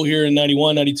in school here in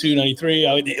 91, 92, 93.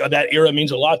 That era means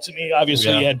a lot to me.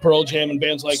 Obviously, you had Pearl Jam and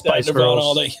bands like Spice that, Nirvana, Girls.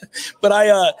 all that.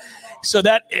 But so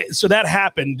that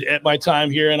happened at my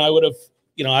time here, and I would have,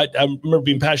 I remember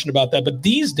being passionate about that. But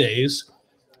these days,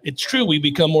 it's true, we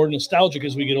become more nostalgic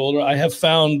as we get older. I have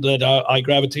found that I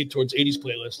gravitate towards 80s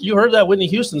playlists. You heard that Whitney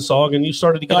Houston song, and you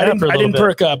started to get after it a little bit. I didn't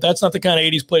perk up. That's not the kind of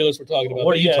 80s playlist we're talking about.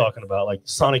 What are you talking about? Like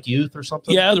Sonic Youth or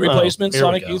something? Yeah, the Replacements,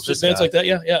 Sonic Youth, bands bands like that.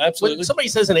 Yeah, absolutely. When somebody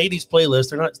says an 80s playlist,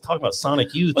 they're not talking about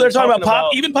Sonic Youth. Well, they're talking about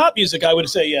pop, even pop music, I would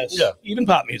say yes. Yeah. Even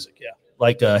pop music, yeah.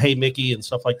 Like Hey Mickey and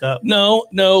stuff like that?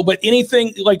 No, but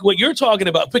anything like what you're talking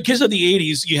about, because of the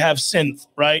 80s, you have synth,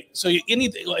 right? So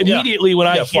immediately when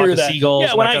I hear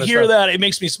that, when I hear that, it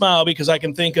makes me smile because I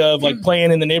can think of like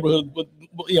playing in the neighborhood with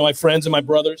my friends and my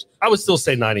brothers. I would still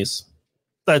say 90s.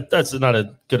 That's not as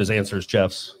good as answer as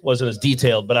Jeff's. Wasn't as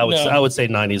detailed, but I would say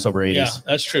 90s over 80s. Yeah,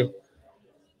 that's true.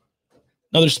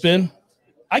 Another spin.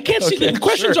 I can't see the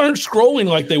questions aren't scrolling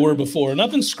like they were before.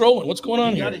 Nothing's scrolling. What's going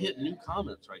on you here? got to hit new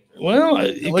comments right there. Well,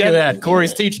 look at that.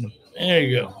 Corey's teaching him. There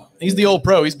you go. He's the old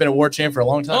pro. He's been a war champ for a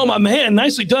long time. Oh, my man.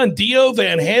 Nicely done. Dio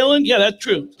Van Halen. Yeah, that's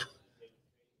true.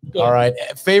 All right.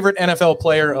 Favorite NFL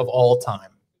player of all time?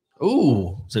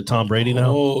 Ooh. Is it Tom Brady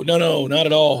now? Oh, no, not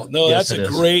at all. No, Yes, that's it a is.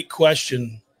 great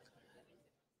question.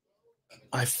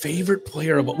 My favorite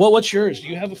player of well, what's yours? Do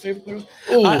you have a favorite player?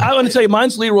 I want to tell you,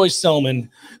 mine's Leroy Selman,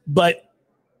 but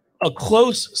a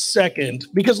close second,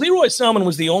 because Leroy Selman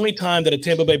was the only time that a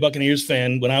Tampa Bay Buccaneers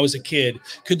fan, when I was a kid,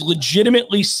 could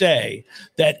legitimately say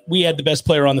that we had the best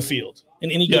player on the field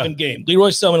in any given game. Leroy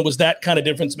Selman was that kind of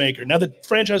difference maker. Now, the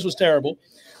franchise was terrible,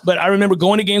 but I remember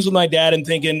going to games with my dad and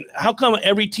thinking, how come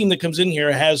every team that comes in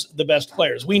here has the best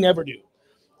players? We never do.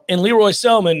 And Leroy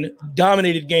Selman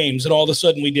dominated games, and all of a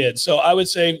sudden we did. So I would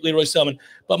say Leroy Selman.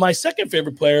 But my second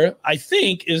favorite player, I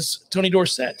think, is Tony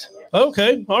Dorsett.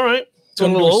 Okay. All right. A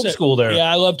little old school there.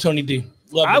 Yeah, I love Tony D.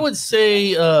 I would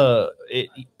say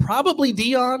probably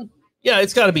Dion. Yeah,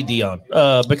 it's got to be Dion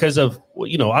because of,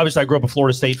 obviously I grew up a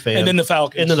Florida State fan. And then the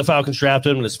Falcons. And then the Falcons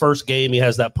drafted him. In his first game, he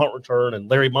has that punt return,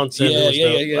 and Larry Munson,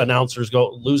 announcers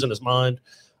go losing his mind.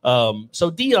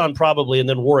 So Dion probably, and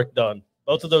then Warwick Dunn.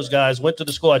 Both of those guys went to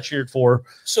the school I cheered for.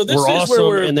 So this were is awesome,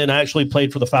 where and then actually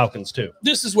played for the Falcons too.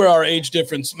 This is where our age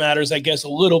difference matters, I guess, a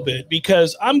little bit,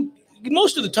 because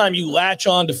most of the time you latch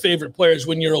on to favorite players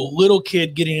when you're a little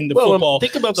kid getting into football.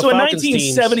 Think about the so in Falcons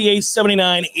 1978,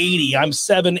 79, 80, I'm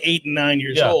 7, 8, and 9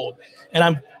 years old, and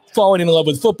I'm falling in love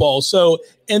with football. So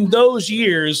in those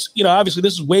years, obviously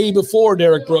this is way before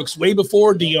Derek Brooks, way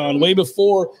before Dion, way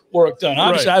before Warwick Dunn.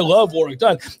 Obviously, I love Warwick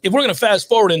Dunn. If we're going to fast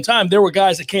forward in time, there were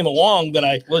guys that came along that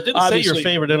it didn't say your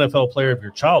favorite NFL player of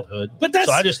your childhood, but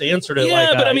so I just answered it.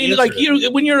 Yeah, but I mean,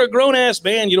 when you're a grown ass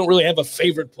man, you don't really have a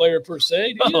favorite player per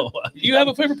se. Do you? Do you have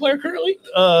a favorite player currently?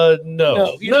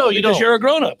 No, you don't. You're a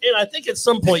grown up. And I think at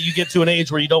some point you get to an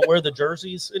age where you don't wear the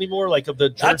jerseys anymore, like of the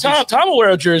jerseys. Tom will wear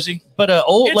a jersey, but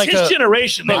it's his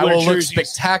generation. They I wear will look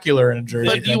jerseys. spectacular in a jersey.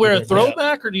 But do you wear a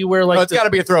throwback or do you wear like? No, it's got to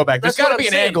be a throwback. There's That's got what to be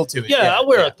I'm an saying. angle to it. Yeah, I'll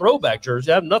wear a throwback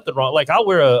jersey. I have nothing wrong. Like I'll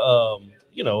wear a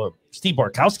Steve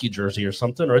Bartkowski jersey or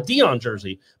something, or a Dion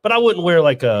jersey. But I wouldn't wear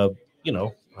like a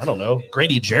I don't know,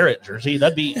 Grady Jarrett jersey. I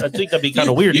think that'd be kind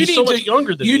of weird. He's so much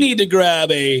younger than me. You need to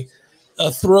grab a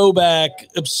throwback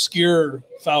obscure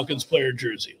Falcons player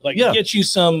jersey. Get you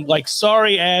some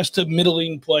sorry ass to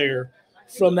middling player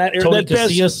from that era. Tony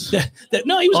Casillas.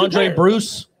 No, he was Andre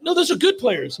Bruce. No, those are good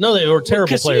players. No, they were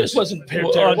terrible players. Wasn't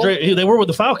terrible. They were with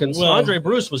the Falcons. Well, Andre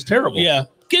Bruce was terrible. Yeah.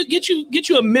 Get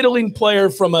you a middling player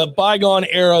from a bygone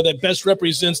era that best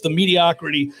represents the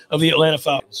mediocrity of the Atlanta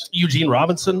Falcons. Eugene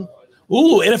Robinson.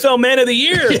 Ooh, NFL Man of the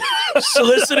Year.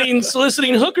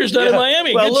 soliciting hookers down in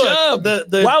Miami. Well, Good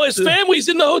job. While his family's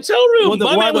in the hotel room.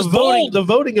 While the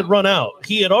voting had run out.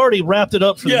 He had already wrapped it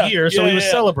up for the year, so he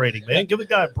was celebrating, man. Give the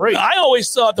guy a break. I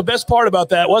always thought the best part about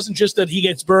that wasn't just that he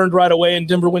gets burned right away and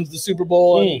Denver wins the Super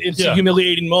Bowl and it's a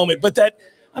humiliating moment, but that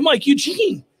I'm like,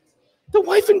 Eugene, the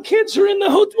wife and kids are in the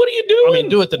hotel. What are you doing? I mean,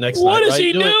 do it the next night. What is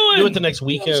he doing? Do it the next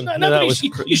weekend.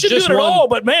 You should do it all,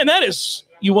 but man, that is...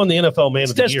 You won the NFL Man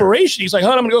of the Year. Desperation. He's like,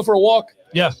 I'm going to go for a walk.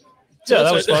 Yeah. Yeah,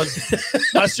 that was fun.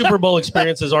 My Super Bowl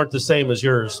experiences aren't the same as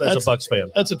yours as a Bucs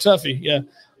fan. That's a toughie, yeah.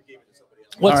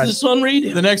 What's right. this one,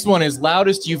 Reed? The next one is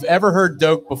loudest you've ever heard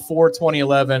Doak before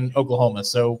 2011 Oklahoma.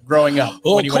 So growing up.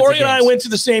 Well, when you went Corey to and I games. went to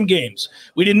the same games.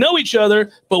 We didn't know each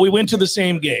other, but we went to the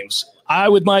same games. I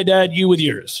with my dad, you with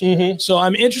yours. Mm-hmm. So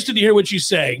I'm interested to hear what you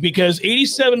say because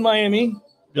 87 Miami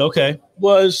Okay.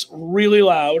 was really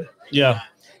loud. Yeah.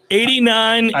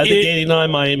 89. I think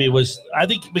 89 Miami was, I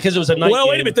think because it was a night Well,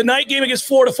 game. wait a minute. The night game against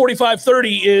Florida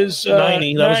 45-30 is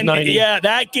 90. That was 90. Yeah,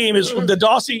 that game is the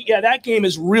Dawsey. Yeah, that game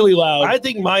is really loud. I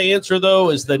think my answer, though,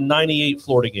 is the 98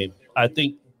 Florida game. I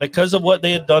think because of what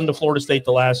they had done to Florida State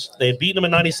they had beaten them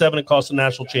in 97 and cost the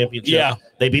national championship. Yeah.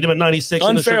 They beat them in 96 Unfairly,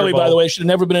 in the Sugar Bowl. by the way, should have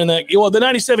never been in that. Well, the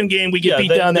 97 game we get beat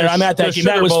down there. I'm at that game.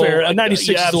 That was fair. 96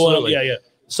 is the one. absolutely. Yeah.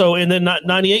 So, in the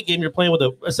 98 game, you're playing with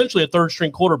essentially a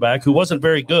third-string quarterback who wasn't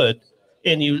very good.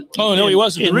 And you. Oh, no, he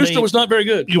wasn't. The and Rooster was not very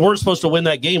good. You weren't supposed to win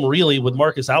that game, really, with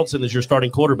Marcus Outzen as your starting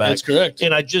quarterback. That's correct.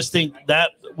 And I just think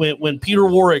that when Peter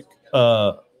Warwick,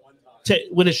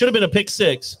 when it should have been a pick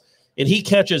six, and he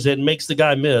catches it and makes the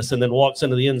guy miss and then walks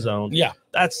into the end zone. Yeah.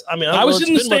 That's, I mean, I was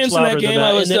in the stands in that game.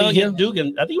 I was and then telling he hit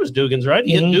Dugan. I think it was Dugan's, right?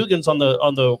 He hit Dugan's on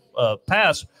the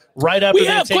pass right after We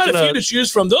they have had quite a taken few to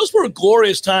choose from. Those were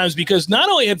glorious times because not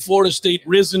only had Florida State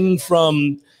risen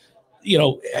from,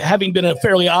 having been a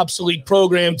fairly obsolete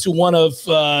program to one of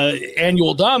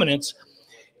annual dominance,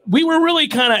 we were really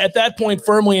kind of at that point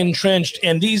firmly entrenched,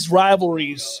 and these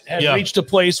rivalries had reached a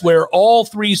place where all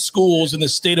three schools in the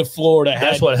state of Florida had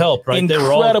That's what helped, right? They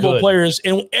were all incredible good. players,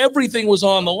 and everything was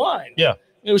on the line. Yeah.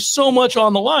 There was so much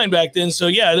on the line back then. So,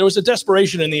 yeah, there was a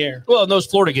desperation in the air. Well, in those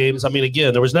Florida games, I mean,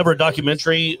 again, there was never a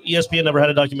documentary. ESPN never had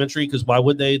a documentary because why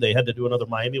would they? They had to do another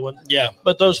Miami one. Yeah.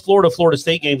 But those Florida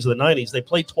State games of the 90s, they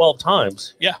played 12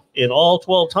 times. Yeah. In all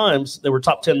 12 times, they were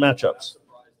top 10 matchups,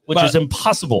 which is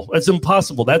impossible. It's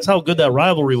impossible. That's how good that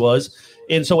rivalry was.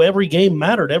 And so every game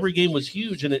mattered. Every game was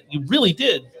huge, and you really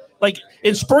did.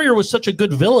 And Spurrier was such a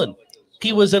good villain.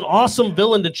 He was an awesome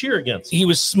villain to cheer against. He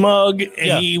was smug,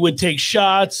 and he would take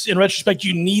shots. In retrospect,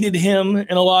 you needed him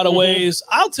in a lot of ways.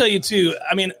 I'll tell you, too,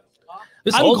 I mean,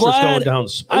 This ultra's going down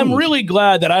smooth. I'm really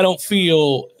glad that I don't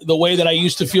feel the way that I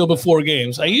used to feel before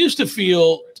games. I used to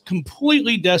feel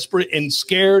completely desperate and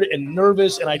scared and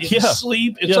nervous, and I didn't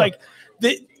sleep. It's like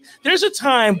there's a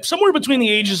time somewhere between the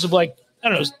ages of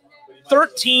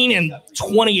 13 and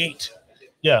 28.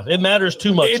 Yeah, it matters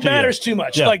too much. It matters too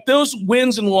much. Yeah. Those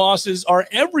wins and losses are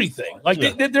everything.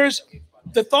 There's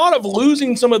the thought of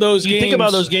losing some of those games. You think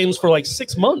about those games for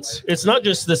 6 months. It's not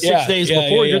just the 6 days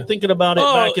before. You're thinking about it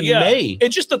back in May.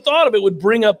 And just the thought of it would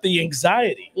bring up the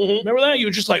anxiety. Remember that? You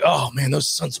were just like, oh, man, those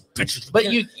sons of bitches.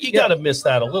 But you got to miss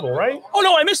that a little, right? Oh,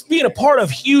 no, I miss being a part of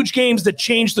huge games that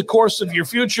change the course of your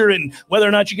future and whether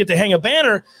or not you get to hang a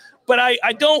banner. But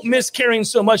I don't miss caring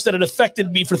so much that it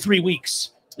affected me for 3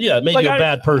 weeks. Yeah, it made you a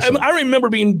bad person. I remember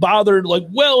being bothered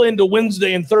well into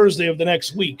Wednesday and Thursday of the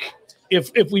next week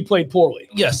if we played poorly.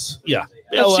 Yes, yeah.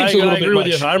 I agree with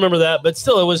you. I remember that, but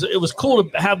still, it was cool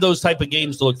to have those type of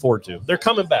games to look forward to. They're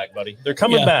coming back, buddy. They're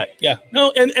coming back. Yeah.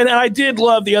 No, and I did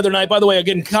love the other night. By the way,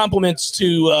 again, compliments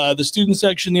to the student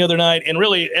section the other night, and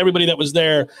really everybody that was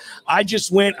there. I just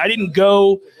went. I didn't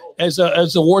go as a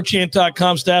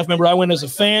warchant.com staff member. I went as a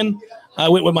fan. I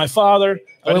went with my father.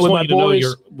 I went with my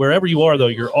boys. Wherever you are, though,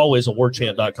 you're always a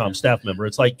warchant.com staff member.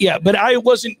 It's like but I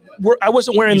wasn't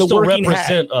wearing the working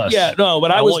represent hat. us. Yeah, no,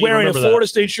 but I was wearing a Florida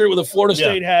State shirt with a Florida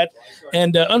State hat.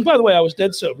 And by the way, I was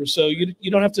dead sober, so you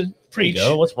don't have to preach.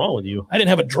 What's wrong with you? I didn't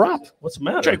have a drop. What's the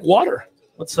matter? I drank water.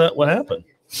 What's that? What happened?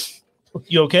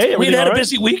 You okay? We had a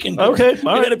busy weekend. Okay, we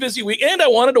had a busy week, and I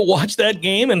wanted to watch that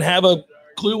game and have a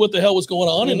clue what the hell was going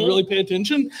on and really pay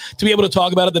attention to be able to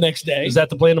talk about it the next day. Is that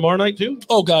the plan tomorrow night too?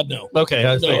 Oh God, no. Okay,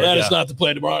 that is not the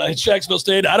plan tomorrow night. Jacksonville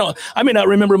State. I may not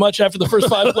remember much after the first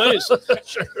 5 plays.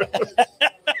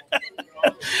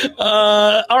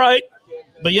 All right,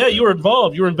 but yeah, you were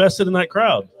involved. You were invested in that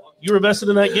crowd. You were invested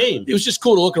in that game. It was just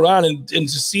cool to look around and to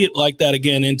see it like that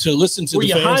again and to listen to the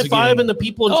fans again. Were you high-fiving the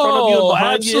people in front of you and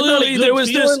behind absolutely. you? There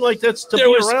was this like that's to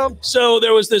be around. So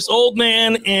there was this old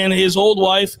man and his old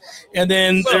wife, and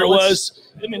then there was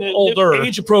older,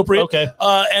 age appropriate. Okay.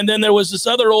 And then there was this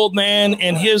other old man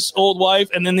and his old wife,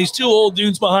 and then these two old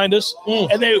dudes behind us.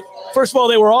 And they, first of all,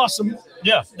 they were awesome.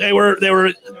 Yeah. They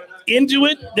were into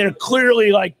it. They're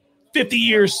clearly 50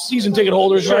 years season ticket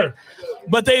holders, right?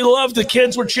 But they loved the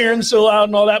kids were cheering so loud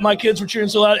and all that. My kids were cheering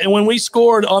so loud. And when we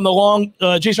scored on the long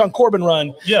Jason Corbin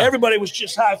run, everybody was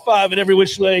just high-fiving every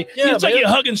which way. Yeah, it's like you're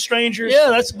hugging strangers. Yeah,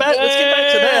 let's get back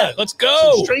to that. Let's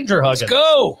go. Some stranger hugging. Let's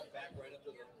go.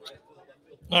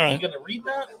 All right. You going to read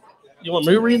that? You want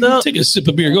me to read that? Take a sip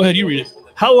of beer. Go ahead. You read it.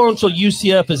 How long until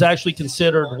UCF is actually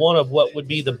considered one of what would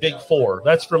be the Big Four?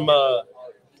 That's from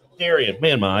Darian.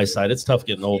 Man, my eyesight, it's tough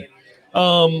getting old.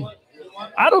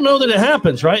 I don't know that it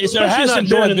happens, right? Especially not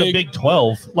joining the Big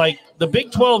 12. Like, the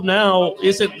Big 12 now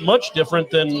isn't much different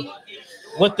than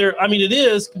what they're – I mean, it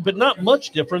is, but not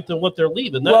much different than what they're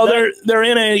leaving. They're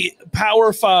in a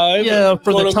Power 5. Yeah,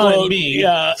 for the time unquote, being.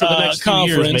 For the next 2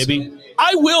 years, maybe.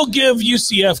 I will give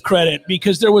UCF credit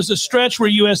because there was a stretch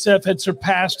where USF had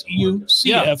surpassed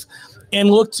UCF and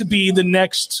looked to be the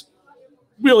next –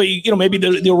 really, maybe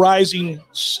the rising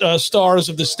stars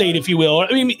of the state, if you will.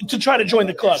 I mean, to try to join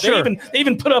the club. Sure. They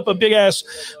even put up a big-ass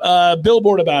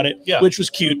billboard about it, which was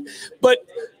cute. But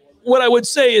what I would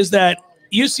say is that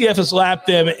UCF has lapped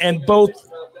them, and both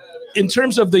in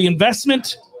terms of the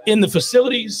investment in the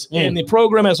facilities and the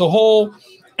program as a whole,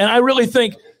 and I really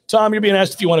think, Tom, you're being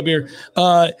asked if you want a beer.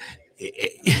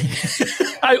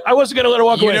 I wasn't going to let her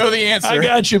walk away. You know the answer. I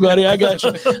got you, buddy. I got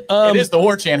you. It is the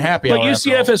War Chant happy hour. But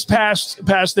UCF has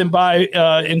passed them by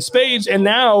in spades, and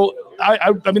now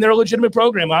I mean they're a legitimate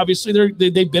program. Obviously,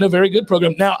 they've been a very good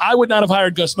program. Now I would not have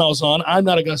hired Gus Malzahn. I'm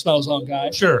not a Gus Malzahn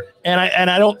guy. Sure, and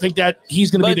I don't think that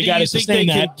he's going to be the guy to sustain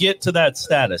that. Could get to that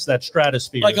status, that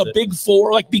stratosphere, like a Big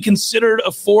Four, like be considered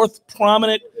a fourth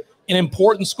prominent an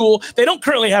important school. They don't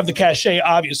currently have the cachet,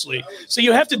 obviously. So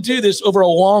you have to do this over a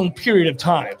long period of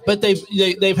time. But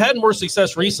they've had more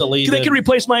success recently. They can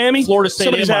replace Miami, Florida State.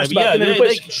 Somebody's asked about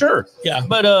sure. Yeah,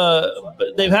 but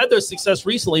they've had their success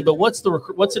recently. But what's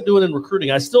it doing in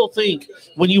recruiting? I still think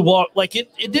when you walk, like it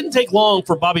didn't take long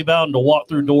for Bobby Bowden to walk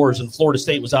through doors, and Florida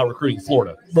State was out recruiting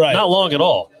Florida. Right, not long at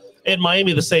all. And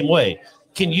Miami the same way.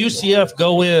 Can UCF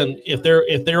go in if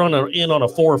they're on a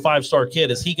 4 or 5 star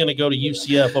kid? Is he going to go to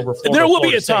UCF over Florida? There will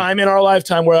be a time in our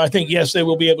lifetime where I think yes, they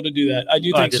will be able to do that. I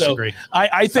do think I disagree. so.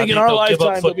 I think in our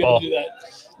lifetime they'll be able to do that.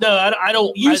 No, I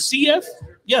don't. UCF?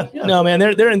 Yeah. No, man,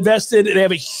 they're invested. They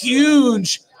have a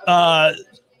huge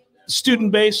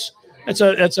student base.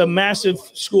 That's a massive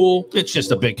school. It's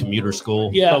just a big commuter school.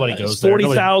 Yeah, nobody goes there.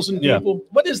 40,000 people. Yeah.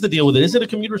 What is the deal with it? Is it a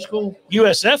commuter school?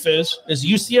 USF is. Is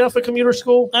UCF a commuter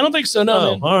school? I don't think so.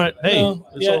 No. All right. Hey,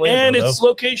 no. And its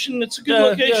location. It's a good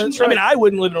location. Right. I mean, I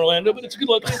wouldn't live in Orlando, but it's a good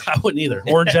location. I wouldn't either.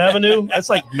 Orange Avenue. That's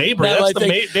like Mabry. That's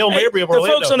the Dale Mabry of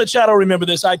Orlando. The folks on the chat will remember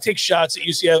this. I take shots at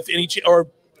UCF or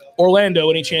Orlando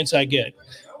any chance I get.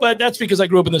 But that's because I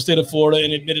grew up in the state of Florida,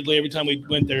 and admittedly, every time we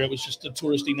went there, it was just a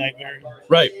touristy nightmare.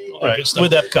 Right.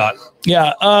 With Epcot.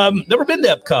 Yeah. Never been to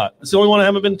Epcot. It's the only one I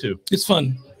haven't been to. It's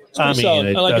fun. It's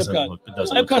solid. I like Epcot.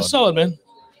 Epcot's solid, man.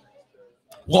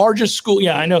 Largest school.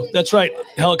 Yeah, I know. That's right.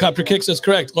 Helicopter kicks. That's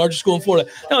correct. Largest school in Florida.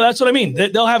 No, that's what I mean.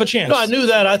 They'll have a chance. No, I knew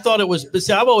that. I thought it was.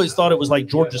 See, I've always thought it was like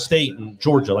Georgia State and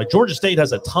Georgia. Like Georgia State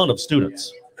has a ton of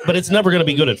students. But it's never going to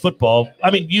be good at football. I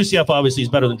mean, UCF obviously is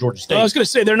better than Georgia State. I was going to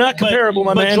say they're not comparable,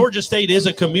 my man. But Georgia State is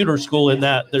a commuter school in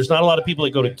that there's not a lot of people that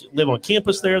go to live on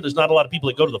campus there. There's not a lot of people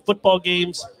that go to the football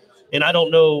games. And I don't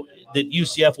know that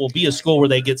UCF will be a school where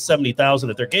they get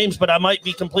 70,000 at their games, but I might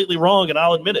be completely wrong, and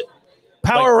I'll admit it.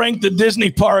 Power rank the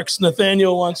Disney parks.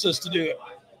 Nathaniel wants us to do it.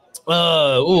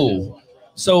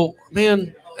 So,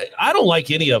 man, I don't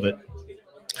like any of it.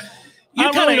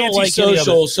 You're kind of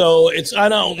antisocial, so I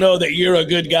don't know that you're a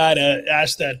good guy to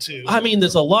ask that to. I mean,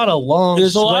 there's a lot of long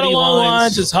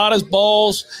lines. It's hot as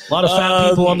balls. A lot of fat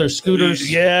people on their scooters.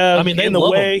 Yeah, I mean, in the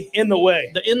way.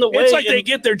 It's like they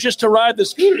get there just to ride the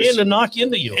scooters and to knock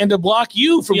into you and to block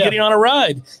you from getting on a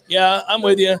ride. Yeah, I'm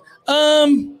with you.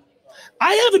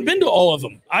 I haven't been to all of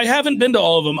them. I've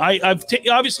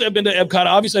obviously I've been to Epcot.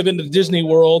 Obviously I've been to Disney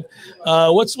World.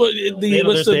 What's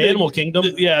the Animal Kingdom?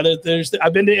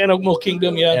 I've been to Animal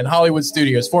Kingdom. Yeah, and Hollywood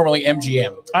Studios, formerly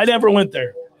MGM. I never went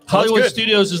there. Hollywood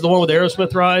Studios is the one with the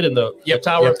Aerosmith ride and the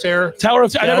Tower of Terror.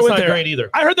 I never went there. Great either.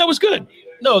 I heard that was good.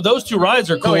 No, those two rides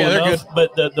are cool enough,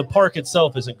 but the park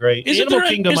itself isn't great. Isn't there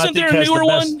a newer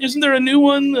one? Isn't there a new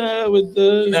one with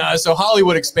the? No, so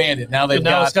Hollywood expanded. Now they've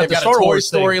got a Toy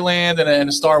Story land and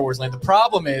a Star Wars land. The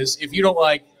problem is if you don't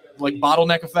like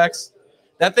bottleneck effects,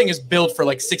 that thing is built for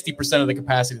like 60% of the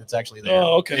capacity that's actually there.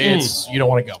 Oh, okay. You don't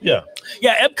want to go. Yeah.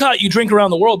 Epcot, you drink around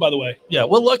the world, by the way. Yeah.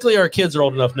 Well, luckily our kids are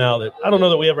old enough now that I don't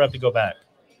know that we ever have to go back.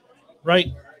 Right.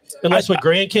 Unless with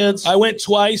grandkids. I went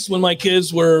twice when my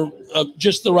kids were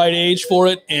just the right age for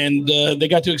it, and they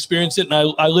got to experience it,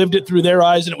 and I lived it through their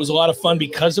eyes, and it was a lot of fun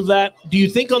because of that. Do you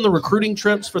think on the recruiting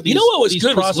trips for these? You know what was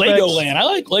good prospects? was Legoland. I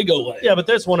like Legoland. Yeah, but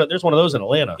there's one of those in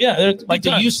Atlanta. Yeah, like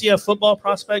the UCF football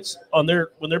prospects when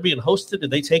they're being hosted.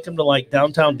 Did they take them to like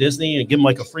downtown Disney and give them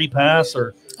like a free pass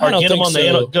or get them on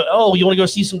you want to go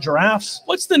see some giraffes?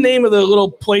 What's the name of the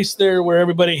little place there where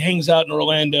everybody hangs out in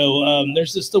Orlando?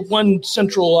 There's the one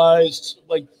centralized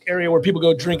like area where people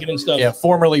go drinking and stuff. Yeah,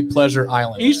 formerly Pleasure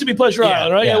Island. It used to be Pleasure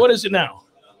Island, right? Yeah. What is it now?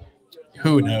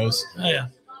 Who knows? Oh, yeah.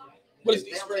 What is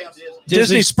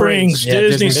Disney Springs. Yeah,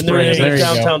 Disney Springs.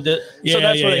 Downtown. So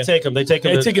that's where they take them. They take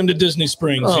them to Disney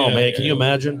Springs. Oh, man. Can you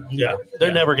imagine? Yeah.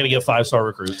 They're never going to get 5-star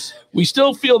recruits. We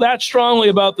still feel that strongly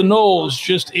about the Noles,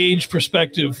 just age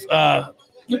perspective.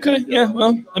 Okay. Yeah.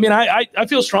 Well, I mean, I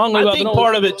feel strongly about the Noles. I think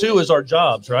part of it, too, is our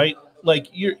jobs, right? Like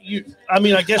I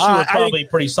mean, I guess you were probably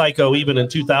pretty psycho even in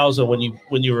 2000 when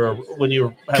you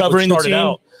were covering the team.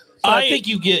 Out. So I think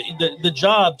you get the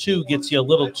job too gets you a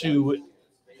little too.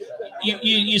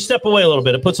 You step away a little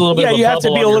bit. It puts a little bit. Yeah, of a you have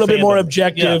to be a little bit more family.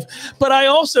 objective. Yeah. But I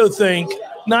also think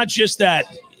not just that.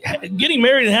 Getting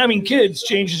married and having kids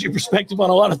changes your perspective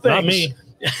on a lot of things. Not me.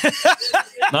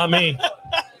 Not me.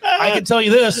 I can tell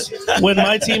you this: when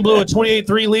my team blew a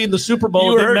 28-3 lead in the Super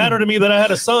Bowl, it didn't matter to me that I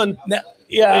had a son.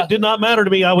 Yeah, it did not matter to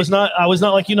me. I was not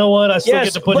like, you know what? I still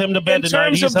get to put him to bed tonight.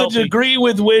 In terms of the degree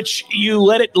with which you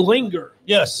let it linger,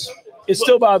 yes, it's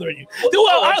still bothering you.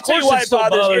 Well, I'll tell you why it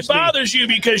bothers. It bothers you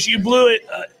because you blew it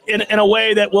in a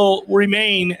way that will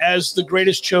remain as the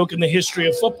greatest choke in the history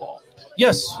of football.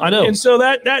 Yes, I know, and so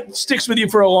that sticks with you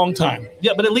for a long time.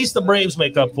 Yeah, but at least the Braves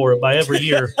make up for it by every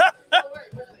year.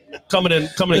 Coming in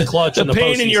clutch. The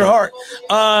pain in your heart.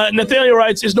 Nathaniel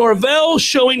writes, is Norvell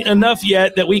showing enough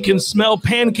yet that we can smell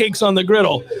pancakes on the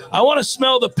griddle? I want to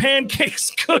smell the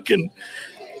pancakes cooking.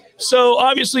 So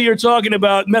obviously you're talking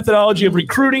about methodology of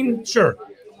recruiting. Sure.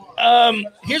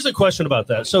 Here's a question about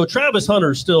that. So Travis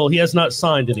Hunter he has not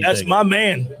signed anything. That's my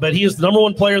man. But he is the number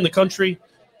one player in the country.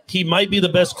 He might be the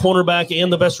best cornerback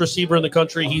and the best receiver in the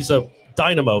country. He's a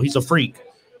dynamo. He's a freak.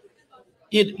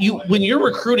 When you're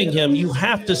recruiting him, you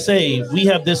have to say, we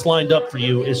have this lined up for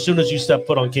you as soon as you step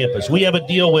foot on campus. We have a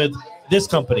deal with this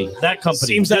company, that company.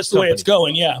 Seems that's the way it's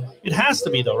going, yeah. It has to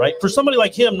be, though, right? For somebody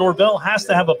like him, Norvell has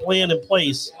to have a plan in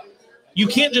place. You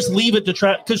can't just leave it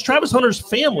to because Travis Hunter's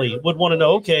family would want to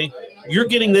know, okay, you're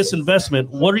getting this investment.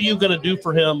 What are you going to do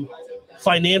for him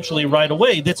financially right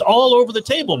away? That's all over the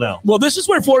table now. Well, this is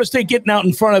where Florida State getting out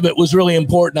in front of it was really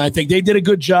important. I think they did a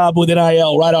good job with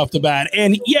NIL right off the bat.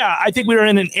 And yeah, I think we're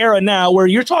in an era now where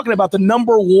you're talking about the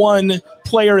number one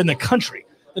player in the country,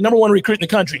 the number one recruit in the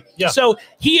country. Yeah. So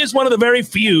he is one of the very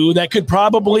few that could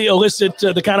probably elicit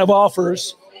the kind of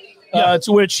offers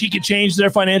to which he could change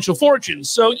their financial fortunes.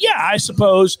 So yeah, I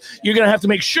suppose you're going to have to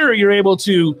make sure you're able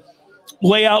to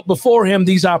lay out before him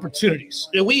these opportunities.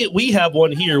 We have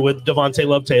one here with Devontae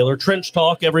Love Taylor, Trench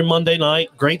Talk every Monday night.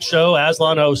 Great show.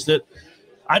 Aslan hosts it.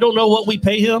 I don't know what we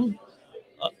pay him,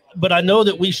 but I know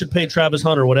that we should pay Travis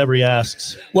Hunter whatever he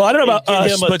asks. Well, I don't know about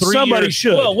us, but somebody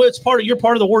should. Well, you're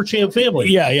part of the War Champ family.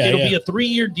 Yeah. It'll be a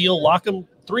 3-year deal. Lock him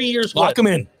 3 years. Lock him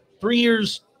in. 3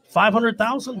 years,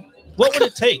 $500,000. What would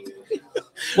it take?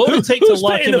 What would it take to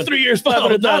lock him in? 3 years,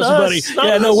 $500,000, buddy.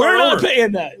 We're not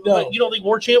paying that. No. You don't think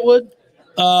War Champ would?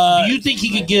 Do you think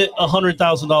he could get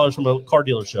 $100,000 from a car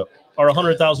dealership or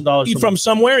 $100,000 from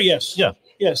somewhere? Yes. Yeah.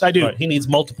 Yes, I do. Right. He needs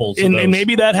multiples. And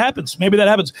maybe that happens.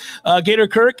 Gator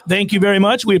Kirk, thank you very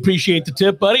much. We appreciate the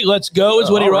tip, buddy. Let's go is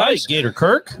what he writes. Gator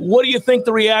Kirk. What do you think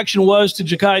the reaction was to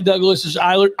Ja'Kai Douglas's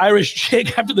Irish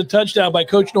jig after the touchdown by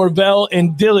Coach Norvell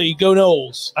and Dilly? Go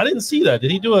Noles. I didn't see that.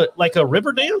 Did he do a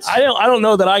river dance? I don't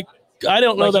know that I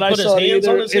saw it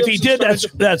either. If he did,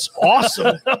 that's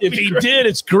awesome. If he did,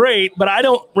 it's great. But I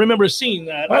don't remember seeing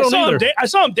that. I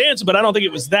saw him dancing, but I don't think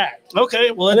it was that.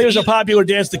 Okay, well, I think it was a popular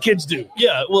dance the kids do.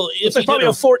 Yeah, well, it's probably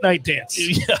a Fortnite dance.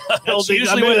 Yeah, that's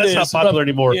usually what it is. That's not popular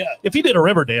anymore. Yeah. If he did a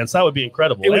river dance, that would be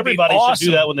incredible. Everybody should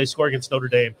do that when they score against Notre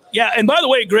Dame. Yeah, and by the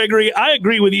way, Gregory, I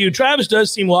agree with you. Travis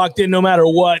does seem locked in no matter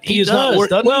what. He is not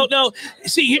worried. Well, no.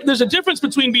 See, there's a difference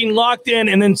between being locked in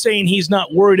and then saying he's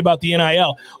not worried about the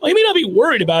NIL. Well, he may not be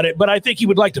worried about it, but I think he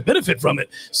would like to benefit from it.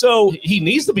 So he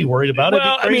needs to be worried about it.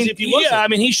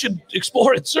 He should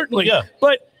explore it certainly. Yeah,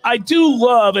 but I do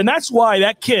love, and that's why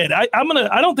that kid. I'm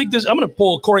gonna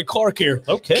pull Corey Clark here.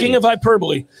 Okay, king of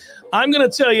hyperbole. I'm going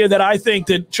to tell you that I think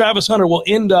that Travis Hunter will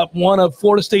end up one of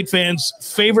Florida State fans'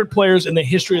 favorite players in the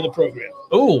history of the program.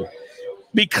 Oh,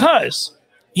 because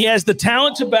He has the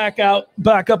talent to back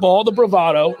up all the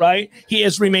bravado, right? He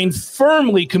has remained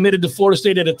firmly committed to Florida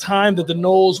State at a time that the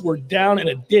Noles were down in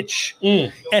a ditch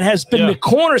and has been the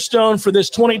cornerstone for this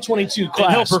 2022 class.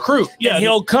 And help recruit. Yeah, and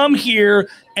he'll come here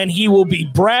and he will be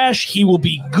brash. He will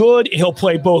be good. He'll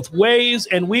play both ways,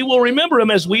 and we will remember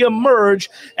him as we emerge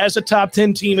as a top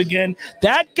 10 team again.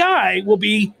 That guy will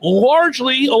be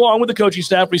largely, along with the coaching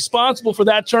staff, responsible for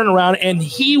that turnaround, and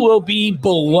he will be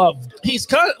beloved. He's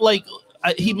kind of like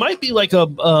he might be like a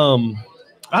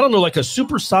I don't know, like a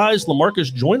supersized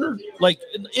LaMarcus Joyner, like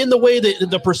in the way that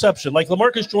the perception, like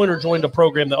LaMarcus Joyner joined a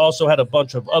program that also had a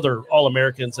bunch of other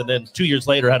All-Americans, and then 2 years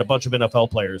later had a bunch of NFL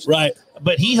players. Right.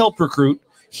 But he helped recruit.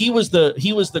 He was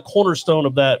the cornerstone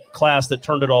of that class that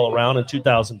turned it all around in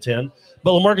 2010.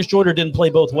 But LaMarcus Joyner didn't play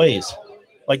both ways.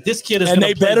 Like this kid is going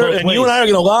to play both ways. You and I are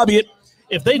going to lobby it.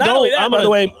 If they don't, by the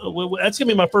way, that's going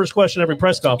to be my first question every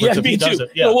press conference. Yeah, me too.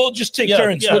 No, we'll just take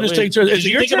turns. We'll just take turns. Is it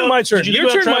your turn, my turn? Your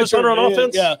turn, my turn on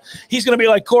offense? Yeah. He's going to be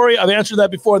like, Corey, I've answered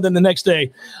that before. Then the next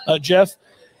day, Jeff,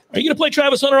 are you going to play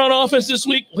Travis Hunter on offense this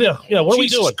week? Yeah. What are we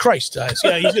doing? Christ, guys.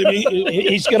 Yeah,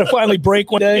 he's going to finally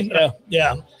break one day.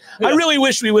 Yeah. I really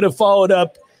wish we would have followed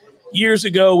up years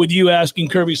ago with you asking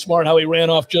Kirby Smart how he ran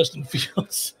off Justin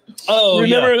Fields. Oh,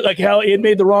 remember like how he had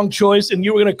made the wrong choice, and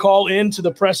you were going to call into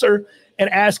the presser and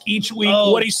ask each week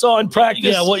what he saw in practice.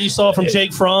 Yeah, what you saw from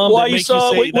Jake Fromm. What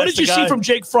did you see from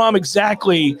Jake Fromm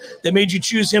exactly that made you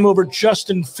choose him over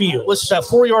Justin Fields? Was that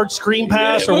 4-yard screen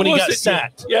pass or when he got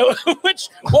sacked? Yeah.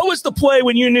 What was the play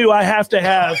when you knew I got to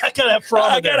have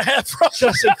Fromm? I got to have Fromm.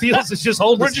 Justin Fields is just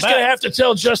holding. We're just going to have to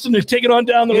tell Justin to take it on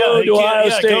down the road to Ohio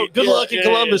State. Good luck in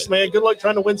Columbus, man. Good luck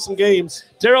trying to win some games.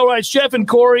 Darryl writes, Jeff and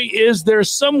Corey, is there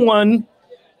someone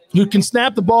who can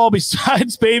snap the ball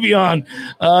besides Babion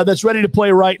that's ready to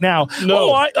play right now?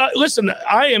 No. Listen,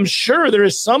 I am sure there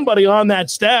is somebody on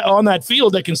that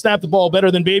field that can snap the ball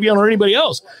better than Babion or anybody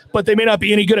else, but they may not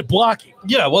be any good at blocking.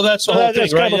 Yeah, well, that's the whole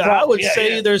thing, right? I would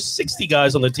say there's 60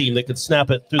 guys on the team that could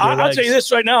snap it through their legs. I'll tell you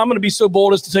this right now. I'm going to be so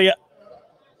bold as to tell you,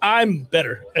 I'm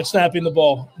better at snapping the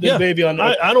ball than Babion.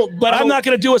 I'm not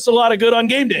going to do us a lot of good on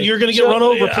game day. You're going to get run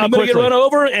over. I'm going to get run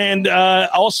over, and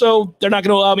also they're not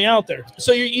going to allow me out there.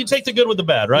 So you take the good with the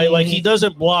bad, right? Mm-hmm. Like he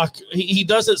doesn't block, he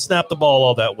doesn't snap the ball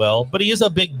all that well, but he is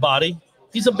a big body.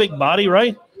 He's a big body,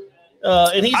 right?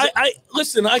 And he's.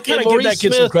 Listen. I kind of give that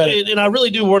kid some credit, and I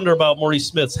really do wonder about Maurice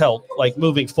Smith's health, like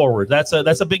moving forward. That's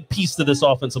a big piece to this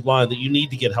offensive line that you need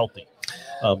to get healthy.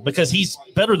 Because he's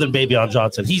better than Babion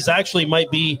Johnson. He's actually might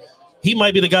be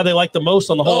the guy they like the most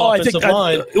on the whole offensive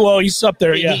line. Well, he's up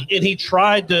there, and he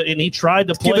tried to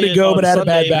play it a go, but had a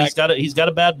bad back. He's got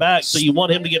a bad back, so you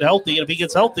want him to get healthy. And if he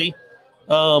gets healthy,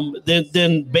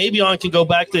 then Babion can go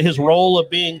back to his role of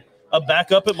being a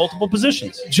backup at multiple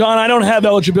positions. John, I don't have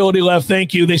eligibility left.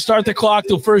 Thank you. They start the clock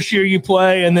the first year you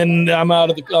play, and then I'm off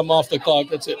the clock.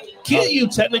 That's it. Can't you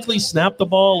technically snap the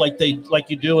ball like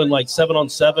you do in like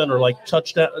 7-on-7 or like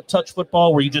touch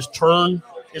football where you just turn?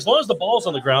 As long as the ball's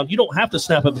on the ground, you don't have to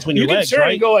snap it between your legs,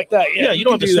 right? You can go like that. Yeah, you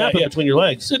don't have to snap it between your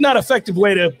legs. It's not an effective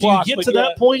way to block. Do you get to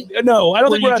that point? No, I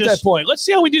don't think we're at that point. Let's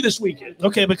see how we do this weekend.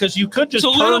 Okay, because you could just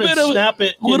snap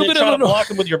it and then try to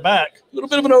block him with your back. A little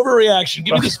bit of an overreaction.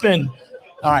 Give me the spin.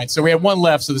 All right, so we have one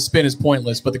left, so the spin is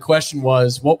pointless. But the question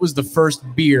was, what was the first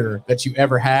beer that you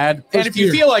ever had? And if you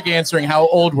feel like answering, how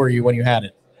old were you when you had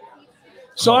it?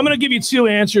 So I'm going to give you two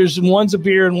answers, and one's a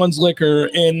beer and one's liquor.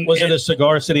 And was it a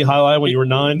Cigar City Highlight when you were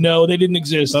 9? No, they didn't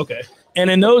exist. Okay. And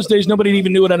in those days, nobody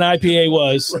even knew what an IPA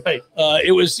was. Right.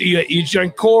 It was you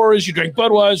drank Coors, you drank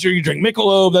Budweiser, you drank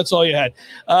Michelob. That's all you had.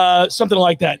 Something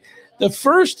like that. The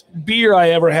first beer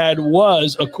I ever had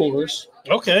was a Coors.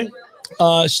 Okay.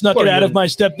 Snuck it out of my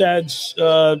stepdad's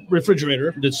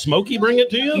refrigerator. Did Smokey bring it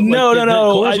to you? No.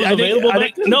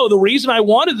 No, the reason I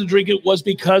wanted to drink it was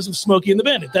because of Smokey and the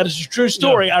Bandit. That is a true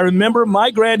story. Yeah. I remember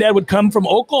my granddad would come from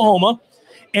Oklahoma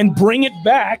and bring it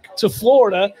back to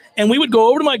Florida, and we would go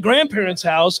over to my grandparents'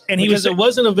 house, and it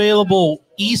wasn't available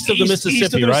east of the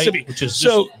Mississippi, right? Which is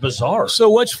just bizarre. So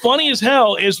what's funny as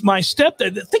hell is my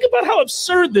stepdad. Think about how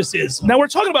absurd this is. Now we're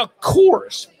talking about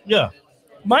Coors. Yeah.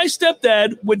 My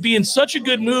stepdad would be in such a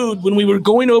good mood when we were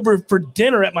going over for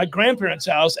dinner at my grandparents'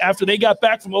 house after they got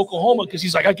back from Oklahoma, because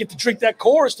he's like, I get to drink that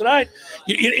Coors tonight.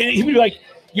 He'd be like,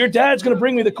 your dad's going to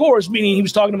bring me the Coors, meaning he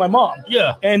was talking to my mom.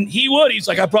 Yeah. And he would. He's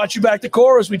like, I brought you back the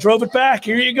Coors. We drove it back.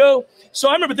 Here you go. So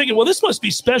I remember thinking, well, this must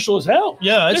be special as hell.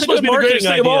 Yeah, this must be the greatest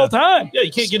thing of all time. Yeah,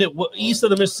 you can't get it east of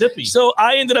the Mississippi. So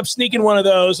I ended up sneaking one of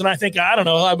those, and I think, I don't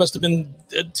know, I must have been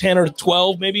 10 or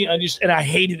 12 maybe. And I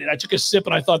hated it. I took a sip,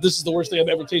 and I thought, this is the worst thing I've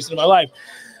ever tasted in my life.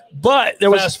 But there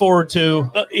was fast forward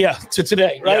to to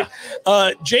today, right?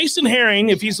 Yeah. Jason Herring,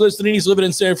 if he's listening, he's living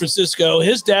in San Francisco.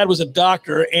 His dad was a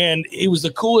doctor, and he was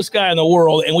the coolest guy in the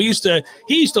world. And he used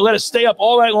to let us stay up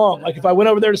all night long. Like if I went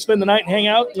over there to spend the night and hang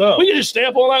out, we could just stay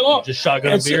up all night long. Just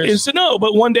shotgun beers. And so no,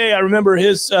 but one day I remember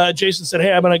Jason said,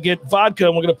 "Hey, I'm going to get vodka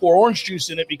and we're going to pour orange juice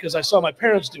in it because I saw my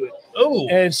parents do it." Oh,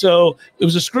 and so it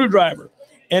was a screwdriver,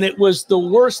 and it was the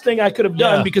worst thing I could have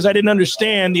done because I didn't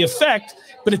understand the effect,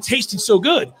 but it tasted so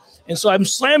good. And so I'm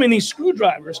slamming these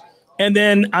screwdrivers, and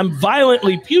then I'm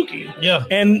violently puking. Yeah.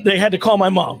 And they had to call my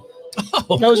mom.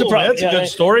 Oh, that was a problem. That's a good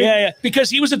story. Yeah. Because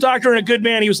he was a doctor and a good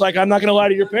man. He was like, "I'm not going to lie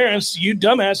to your parents. You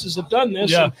dumbasses have done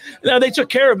this." Yeah. And, they took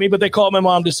care of me, but they called my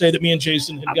mom to say that me and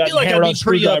Jason had gotten hammered on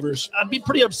screwdrivers. I'd be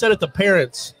pretty upset at the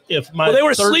parents if my they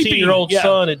were 13-year-old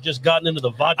son had just gotten into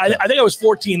the vodka. I think I was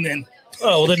 14 then.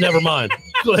 Oh, well, then never mind.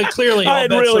 Clearly, all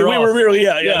bets we are were off. really,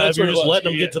 If you're just letting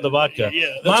them get to the vodka.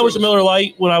 Yeah, mine was a Miller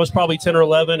Lite when I was probably 10 or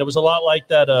 11. It was a lot like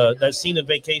that scene in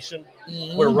Vacation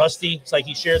where Rusty, it's like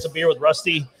he shares a beer with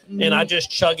Rusty, and I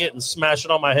just chug it and smash it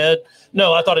on my head.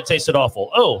 No, I thought it tasted awful.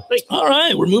 Oh, thank you. All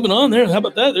right, we're moving on there. How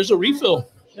about that? There's a refill.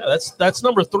 Yeah, that's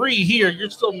number 3 here.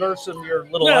 You're still nursing your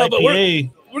little IPA.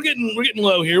 But we're getting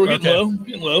low here. We're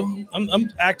getting low. I'm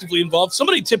actively involved.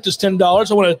 Somebody tipped us $10.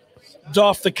 I want to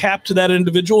doff the cap to that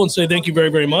individual and say thank you very,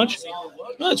 very much.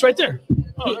 No, it's right there.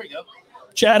 Oh, there you go.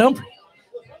 Chad Humphrey.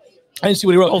 I didn't see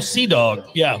what he wrote. Oh, Sea Dog.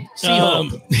 Yeah.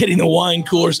 Hump. Hitting the wine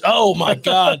coolers. Oh, my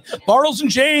God. Bartles and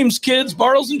James, kids.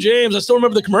 Bartles and James. I still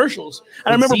remember the commercials.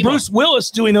 And I remember Bruce Willis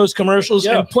doing those commercials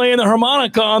and playing the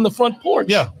harmonica on the front porch.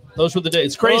 Yeah. Those were the days.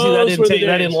 It's crazy that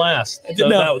didn't last.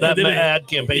 That ad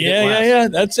campaign didn't last. Yeah.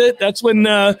 That's it. That's when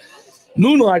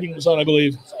Moonlighting was on, I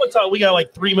believe. So we got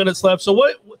like 3 minutes left. So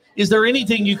what is there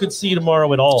anything you could see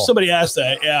tomorrow at all? Somebody asked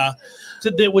that, yeah.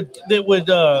 That would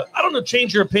I don't know,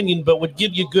 change your opinion, but would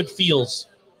give you good feels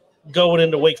going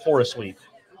into Wake Forest week.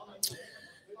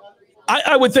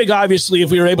 I would think, obviously,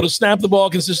 if we were able to snap the ball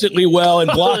consistently well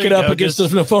and block it up against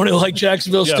an opponent like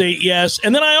Jacksonville State, yes.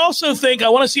 And then I also think I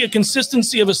want to see a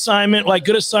consistency of assignment, like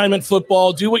good assignment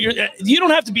football. You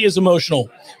don't have to be as emotional.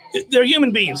 They're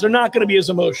human beings. They're not going to be as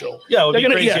emotional. Yeah, it would be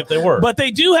crazy if they were. But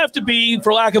they do have to be,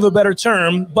 for lack of a better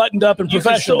term, buttoned up and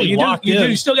professional. You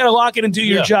still got to lock in and do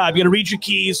your job. You got to read your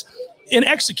keys and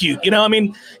execute.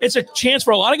 It's a chance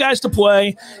for a lot of guys to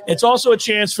play. It's also a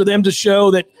chance for them to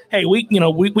show that, hey, we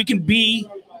can be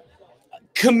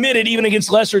committed even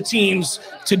against lesser teams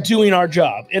to doing our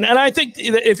job. And I think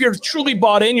if you're truly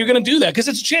bought in, you're going to do that because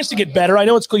it's a chance to get better. I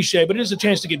know it's cliche, but it is a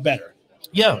chance to get better.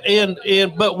 Yeah,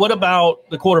 but what about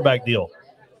the quarterback deal?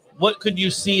 What could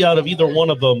you see out of either one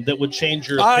of them that would change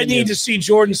your opinion? I need to see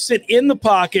Jordan sit in the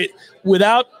pocket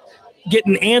without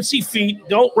getting antsy feet.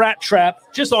 Don't rat trap.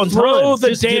 Just on throw time.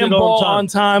 the damn ball on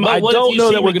time. I don't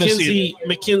know that we're going to see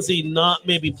McKenzie not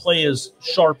maybe play as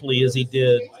sharply as he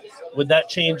did. Would that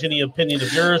change any opinion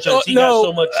of yours? Or No,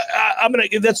 so much?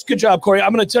 That's a good job, Corey.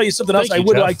 I'm going to tell you something else I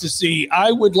would like to see.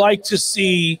 I would like to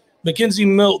see McKenzie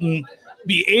Milton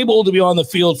be able to be on the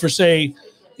field for, say,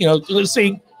 let's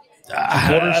say,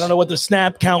 I don't know what the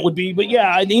snap count would be, but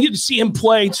I needed to see him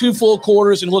play 2 full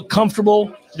quarters and look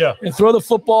comfortable. Yeah. And throw the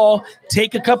football,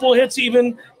 take a couple of hits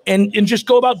even, and just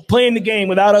go about playing the game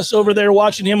without us over there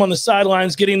watching him on the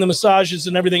sidelines, getting the massages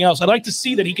and everything else. I'd like to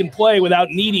see that he can play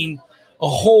without needing a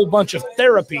whole bunch of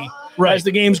therapy as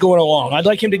the game's going along. I'd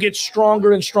like him to get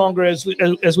stronger and stronger as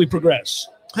we progress.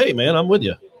 Hey, man, I'm with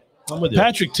you.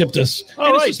 Patrick tipped us.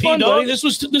 All right, this was fun, buddy. This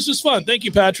was fun. Thank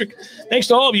you, Patrick. Thanks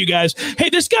to all of you guys. Hey,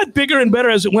 this got bigger and better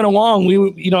as it went along.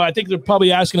 I think they're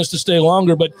probably asking us to stay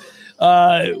longer, but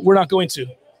we're not going to.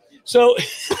 So,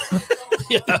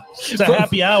 it's a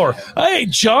happy hour. Hey,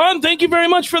 John, thank you very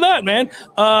much for that, man.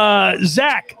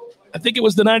 Zach, I think it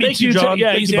was the 92. Thank you, John.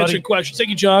 He's answering questions.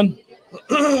 Thank you, John.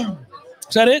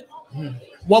 Is that it?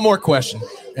 One more question,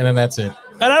 and then that's it.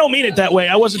 And I don't mean it that way.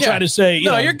 I wasn't trying to say.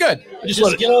 You're good.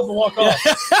 Just get up and walk off.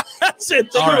 That's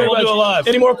it. All right. We'll do it live.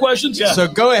 Any more questions? Yeah. So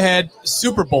go ahead.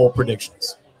 Super Bowl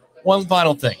predictions. One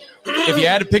final thing. If you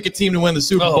had to pick a team to win the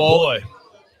Super Bowl, boy.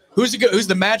 Who's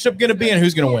the matchup going to be, and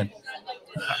who's going to win?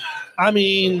 I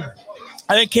mean,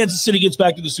 I think Kansas City gets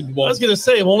back to the Super Bowl. I was going to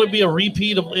say, won't it be a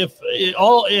repeat of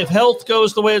if health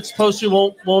goes the way it's supposed to?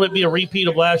 Won't it be a repeat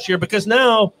of last year? Because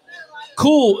now.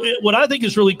 Cool. What I think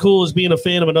is really cool is being a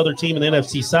fan of another team in the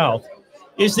NFC South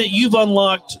is that you've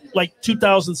unlocked like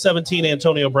 2017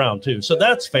 Antonio Brown too. So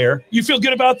that's fair. You feel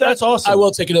good about that? That's awesome. I will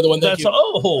take another one. Thank you.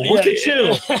 Look at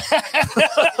you.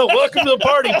 Welcome to the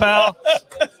party, pal.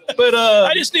 But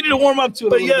I just needed to warm up to it.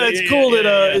 But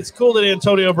it's cool that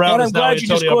Antonio Brown and is now Antonio Brown. I'm glad you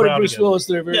just quoted Bruce Willis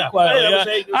there very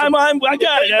quietly. I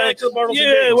got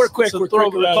it. We're quick. So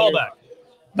throw the call back.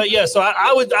 But yeah, so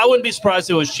I wouldn't be surprised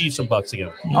if it was Chiefs and Bucks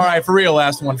again. All right, for real,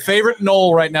 last one. Favorite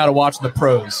Noel right now to watch in the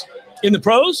pros? In the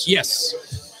pros?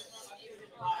 Yes.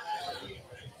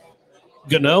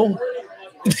 Gano?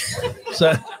 Is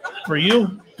that for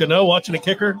you? Gano watching a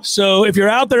kicker? So if you're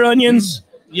out there, Onions,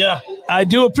 yeah, I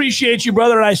do appreciate you,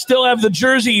 brother. And I still have the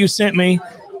jersey you sent me.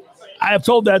 I have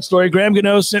told that story. Graham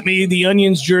Gano sent me the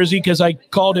Onions jersey because I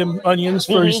called him Onions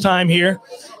for his time here.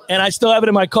 And I still have it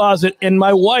in my closet. And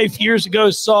my wife years ago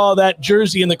saw that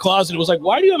jersey in the closet. It was like,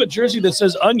 why do you have a jersey that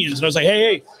says Onions? And I was like,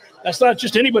 hey, that's not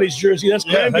just anybody's jersey. That's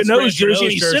Graham Gano's jersey,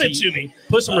 and he sent it to me.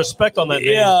 Put some respect on that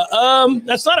name. Yeah,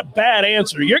 that's not a bad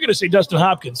answer. You're going to say Dustin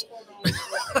Hopkins.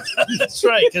 That's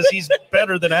right, because he's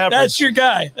better than average. That's your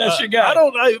guy.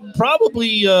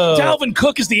 Probably Dalvin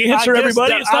Cook is the answer,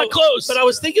 everybody. It's not close. But I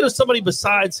was thinking of somebody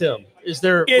besides him. Is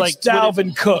there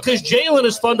Dalvin Cook? Because Jalen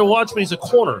is fun to watch, but he's a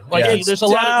corner. There's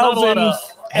not a lot of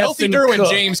healthy Derwin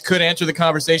James could enter the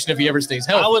conversation if he ever stays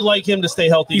healthy. I would like him to stay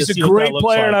healthy. He's a great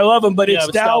player, and I love him, but it's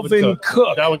Dalvin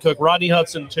Cook. Dalvin Cook. Rodney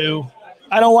Hudson, too.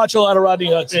 I don't watch a lot of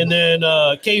Rodney Hudson. And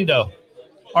then Kane Doe.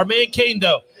 Our man Kane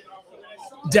Doe.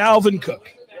 Dalvin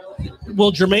Cook.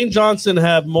 Will Jermaine Johnson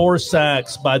have more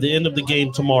sacks by the end of the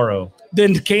game tomorrow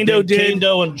than Kane Doe did? Kane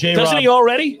Doe and J-Rob. Doesn't he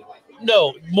already?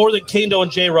 No, more than Kane Doe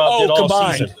and J-Rob did all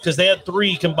combined. season. Because they had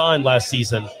 3 combined last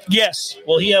season. Yes.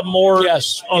 Will he have more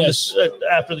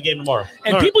after the game tomorrow?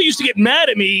 And people used to get mad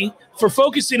at me for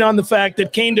focusing on the fact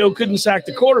that Kane Doe couldn't sack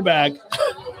the quarterback.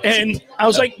 And I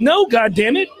was like, no,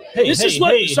 goddammit. This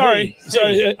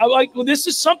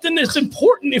is something that's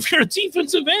important if you're a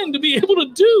defensive end to be able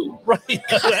to do. Right.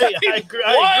 I agree.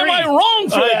 Why am I wrong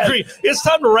for that? I agree. It's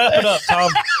time to wrap it up, Tom.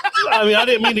 I mean, I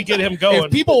didn't mean to get him going.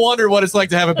 If people wonder what it's like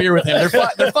to have a beer with him,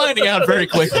 they're finding out very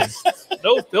quickly.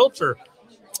 No filter.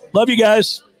 Love you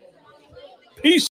guys. Peace.